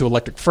everything to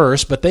electric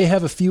first, but they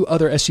have a few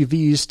other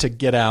SUVs to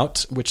get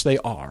out, which they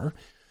are.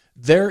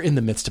 They're in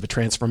the midst of a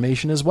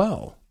transformation as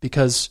well,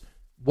 because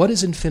what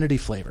is Infiniti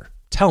flavor?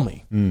 Tell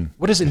me.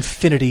 What does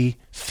Infiniti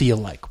feel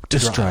like to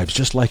This drive? drives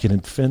just like an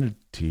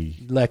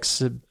Infiniti.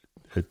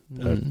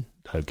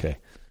 Okay.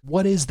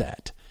 What is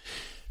that?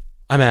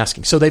 I'm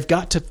asking. So they've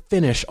got to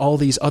finish all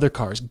these other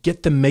cars,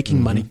 get them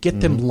making money,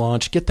 get them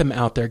launched, get them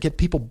out there, get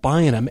people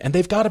buying them, and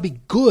they've got to be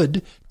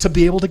good to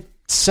be able to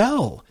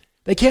sell.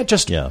 They can't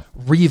just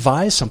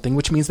revise something,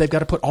 which means they've got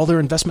to put all their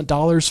investment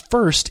dollars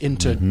first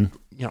into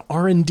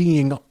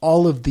R&Ding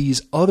all of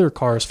these other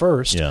cars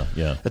first.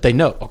 That they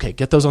know, okay,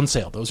 get those on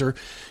sale. Those are,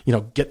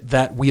 get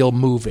that wheel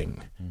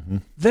moving.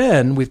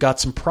 Then we've got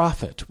some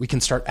profit. We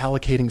can start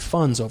allocating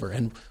funds over.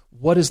 And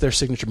what is their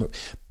signature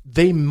move?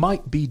 They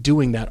might be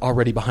doing that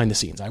already behind the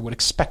scenes. I would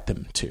expect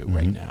them to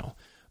right now.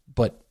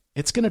 But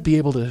it's going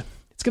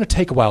to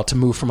take a while to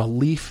move from a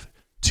Leaf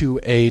to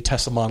a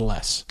Tesla Model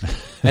S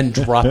and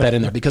drop that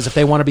in there. Because if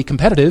they want to be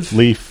competitive...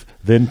 Leaf,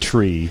 then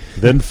tree,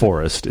 then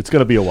forest. It's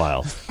going to be a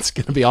while. It's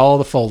going to be all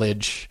the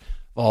foliage,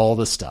 all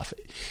the stuff.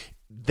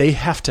 They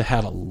have to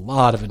have a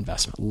lot of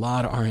investment, a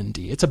lot of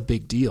R&D. It's a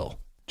big deal.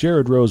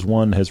 Jared Rose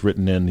 1 has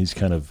written in, he's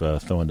kind of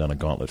throwing down a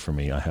gauntlet for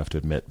me, I have to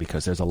admit,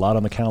 because there's a lot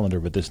on the calendar,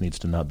 but this needs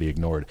to not be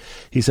ignored.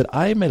 He said,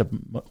 I made a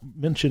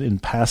mention in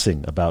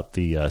passing about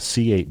the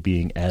C8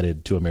 being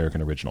added to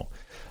American Original.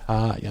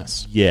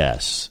 Yes.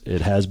 Yes,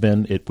 it has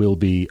been. It will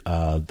be.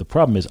 The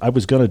problem is I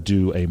was going to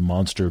do a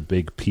monster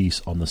big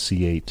piece on the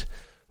C8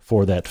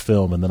 for that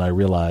film, and then I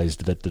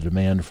realized that the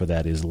demand for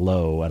that is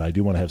low, and I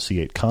do want to have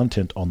C8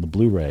 content on the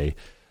Blu-ray,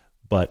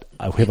 But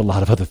we have a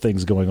lot of other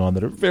things going on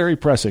that are very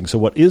pressing. So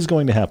what is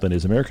going to happen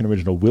is American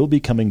Original will be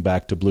coming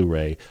back to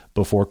Blu-ray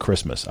before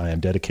Christmas. I am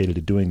dedicated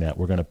to doing that.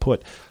 We're going to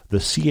put the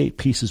C8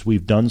 pieces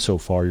we've done so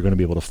far, you're going to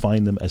be able to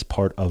find them as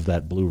part of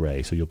that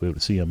Blu-ray. So you'll be able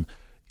to see them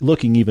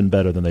looking even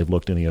better than they've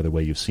looked any other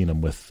way you've seen them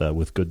with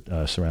good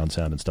surround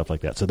sound and stuff like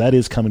that. So that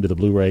is coming to the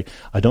Blu-ray.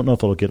 I don't know if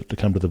it'll get to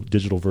come to the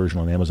digital version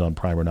on Amazon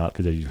Prime or not,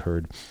 because as you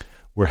heard,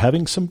 we're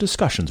having some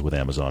discussions with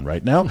Amazon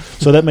right now,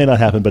 so that may not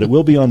happen, but it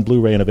will be on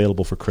Blu-ray and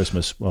available for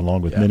Christmas,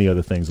 along with many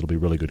other things. It'll be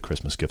really good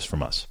Christmas gifts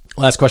from us.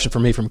 Last question for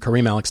me from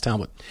Kareem Alex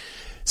Talbot,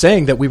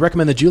 saying that we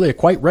recommend the Giulia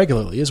quite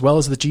regularly, as well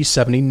as the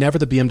G70, never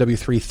the BMW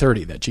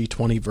 330, that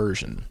G20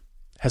 version.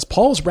 Has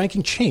Paul's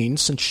ranking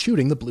changed since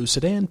shooting the blue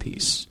sedan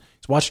piece?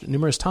 He's watched it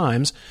numerous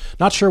times.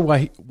 Not sure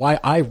why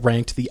I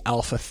ranked the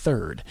Alpha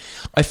third.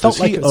 I felt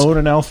Does he own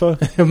an Alpha?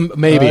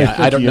 Maybe.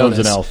 I don't know. He owns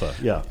an Alpha.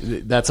 Yeah,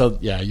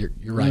 you're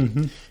right.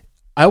 Mm-hmm.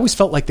 I always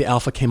felt like the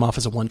Alpha came off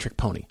as a one-trick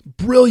pony.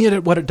 Brilliant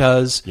at what it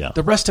does. Yeah.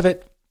 The rest of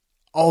it,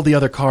 all the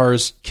other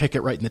cars kick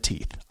it right in the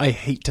teeth. I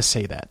hate to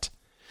say that.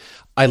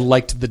 I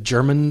liked the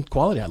German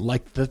quality. I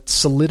liked the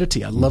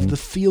solidity. I loved the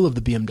feel of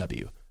the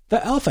BMW.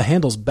 The Alpha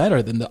handles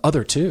better than the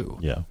other two.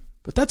 Yeah.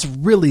 But that's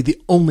really the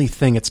only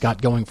thing it's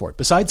got going for it,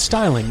 besides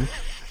styling.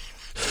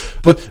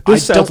 But I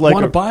don't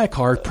want to buy a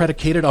car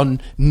predicated on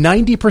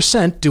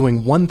 90%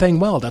 doing one thing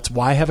well. That's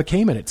why I have a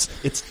Cayman. It's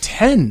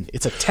 10.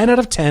 It's a 10 out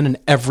of 10 in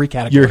every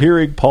category. You're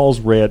hearing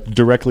Paul's rant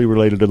directly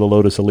related to the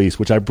Lotus Elise,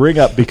 which I bring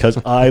up because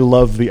I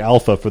love the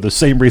Alpha for the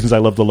same reasons I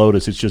love the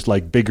Lotus. It's just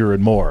like bigger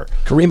and more.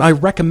 Kareem, I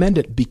recommend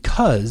it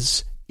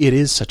because it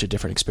is such a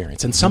different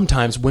experience. And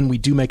sometimes when we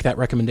do make that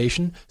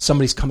recommendation,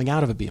 somebody's coming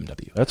out of a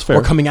BMW. That's fair.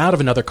 Or coming out of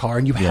another car,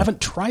 and you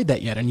haven't tried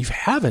that yet, and you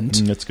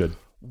haven't. That's good.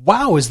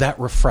 Wow, is that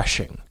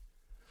refreshing.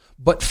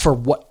 But for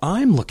what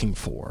I'm looking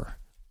for,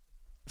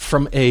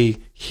 from a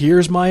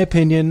here's my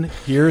opinion,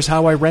 here's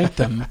how I rank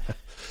them,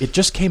 it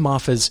just came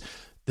off as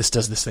this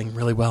does this thing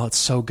really well. It's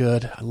so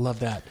good. I love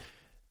that.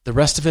 The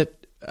rest of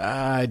it,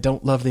 I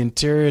don't love the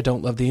interior,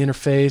 don't love the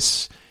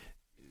interface.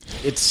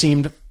 It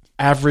seemed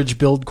average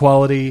build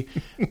quality.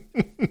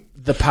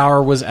 The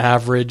power was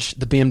average.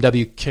 The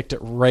BMW kicked it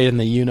right in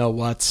the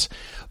you-know-whats.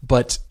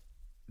 But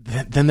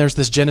then there's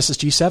this Genesis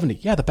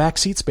G70. Yeah, the back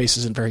seat space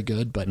isn't very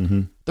good, but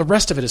the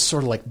rest of it is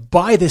sort of like,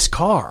 buy this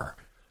car.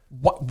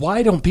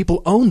 Why don't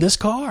people own this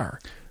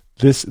car?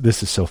 This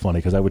is so funny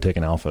because I would take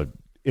an Alpha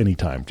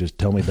anytime. Just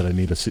tell me that I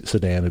need a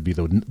sedan. It'd be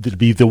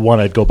the one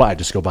I'd go buy.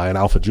 Just go buy an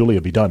Alpha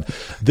Giulia, be done.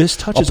 This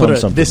touches on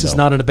something. This is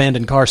not an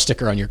abandoned car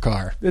sticker on your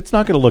car. It's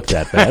not going to look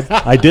that bad.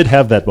 I did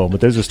have that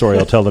moment. There's a story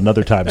I'll tell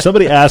another time.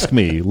 Somebody asked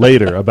me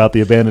later about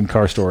the abandoned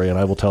car story, and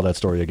I will tell that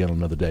story again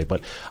another day.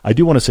 But I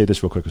do want to say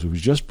this real quick because we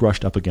just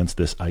brushed up against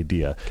this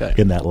idea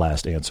in that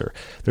last answer.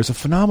 There's a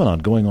phenomenon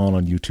going on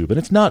YouTube, and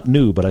it's not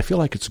new, but I feel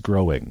like it's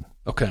growing.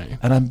 Okay.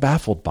 And I'm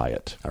baffled by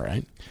it. All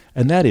right.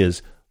 And that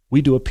is,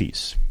 we do a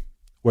piece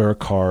where a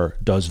car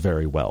does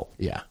very well.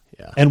 Yeah.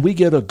 And we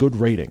get a good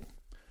rating,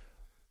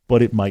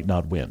 but it might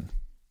not win.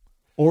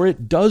 Or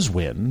it does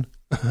win,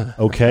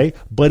 okay?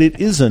 But it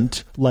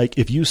isn't like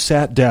if you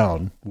sat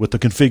down with the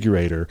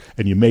configurator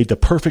and you made the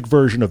perfect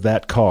version of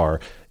that car,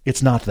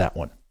 it's not that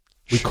one.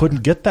 We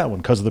couldn't get that one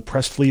because of the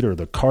press fleet or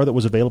the car that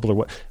was available or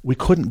what. We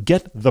couldn't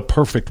get the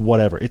perfect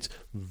whatever. It's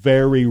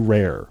very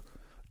rare.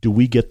 Do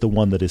we get the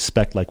one that is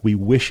spec'd like we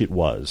wish it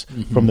was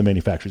from the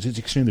manufacturers? It's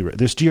extremely rare.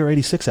 This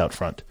GR86 out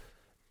front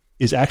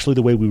is actually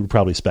the way we would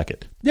probably spec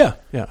it. Yeah.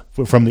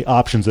 From the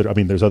options that,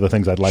 there's other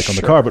things I'd like on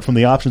the car, but from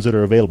the options that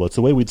are available, it's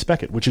the way we'd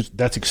spec it,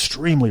 that's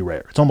extremely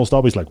rare. It's almost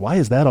always like, why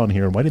is that on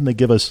here? And why didn't they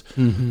give us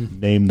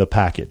name the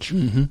package?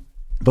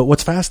 But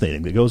what's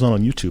fascinating that goes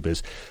on YouTube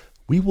is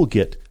we will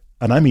get,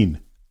 and I mean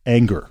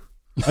anger,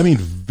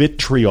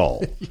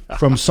 vitriol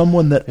from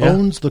someone that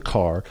owns the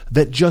car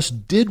that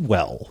just did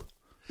well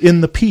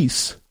in the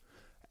piece,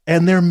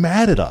 and they're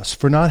mad at us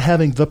for not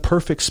having the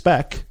perfect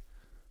spec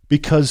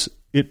because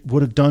it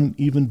would have done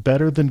even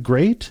better than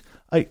great.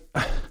 I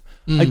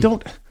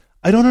don't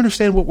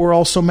understand what we're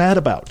all so mad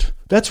about.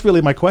 That's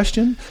really my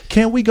question.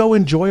 Can't we go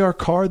enjoy our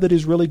car that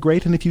is really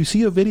great? And if you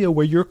see a video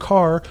where your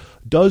car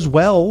does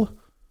well,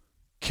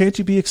 can't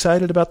you be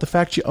excited about the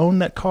fact you own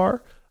that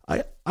car?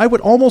 I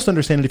would almost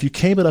understand it if you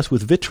came at us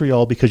with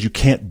vitriol because you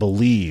can't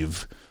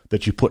believe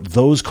that you put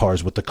those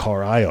cars with the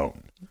car I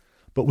own.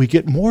 But we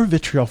get more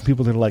vitriol from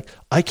people that are like,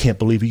 I can't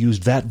believe you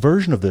used that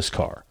version of this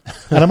car.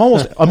 And I'm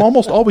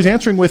almost always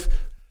answering with,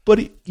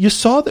 but you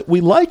saw that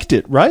we liked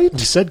it, right? You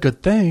said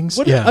good things.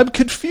 I'm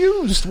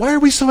confused. Why are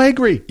we so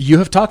angry? You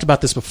have talked about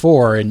this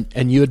before,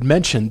 and you had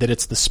mentioned that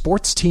it's the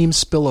sports team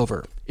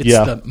spillover.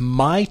 It's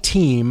my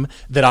team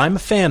that I'm a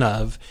fan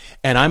of,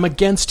 and I'm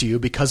against you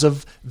because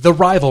of the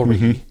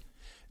rivalry.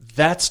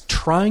 That's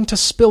trying to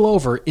spill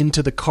over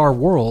into the car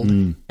world,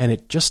 and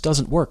it just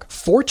doesn't work.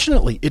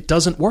 Fortunately, it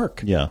doesn't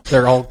work. Yeah.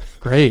 They're all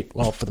great,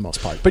 well, for the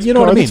most part. But you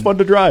know what I mean? It's fun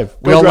to drive.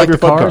 We all like the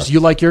cars. You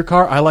like your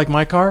car. I like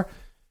my car.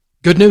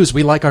 Good news.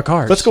 We like our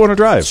cars. Let's go on a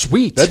drive.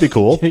 Sweet. That'd be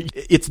cool.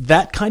 It's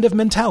that kind of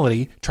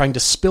mentality trying to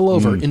spill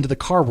over into the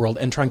car world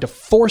and trying to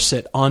force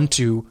it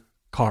onto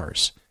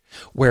cars.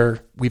 where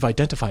we've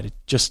identified it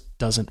just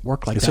doesn't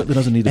work like that. It certainly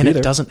doesn't need to be there. And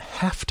it doesn't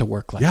have to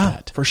work like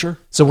that. For sure.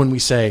 So when we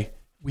say,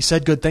 we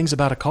said good things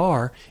about a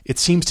car, it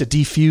seems to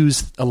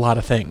defuse a lot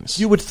of things.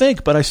 You would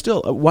think, but I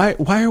still, why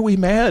are we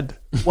mad?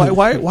 Why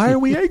are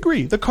we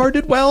angry? The car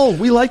did well.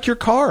 We like your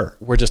car.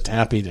 We're just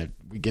happy that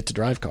we get to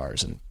drive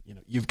cars, and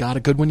you've got a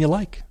good one you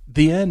like.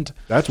 The end.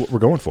 That's what we're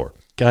going for.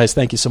 Guys,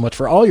 thank you so much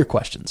for all your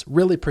questions.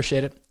 Really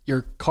appreciate it.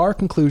 Your car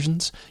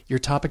conclusions, your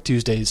Topic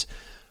Tuesdays,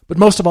 but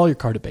most of all, your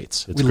car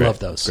debates. We love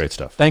those. Great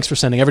stuff. Thanks for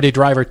sending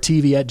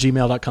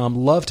everydaydrivertv@gmail.com.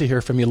 Love to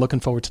hear from you. Looking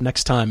forward to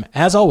next time.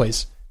 As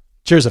always,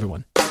 cheers,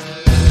 everyone.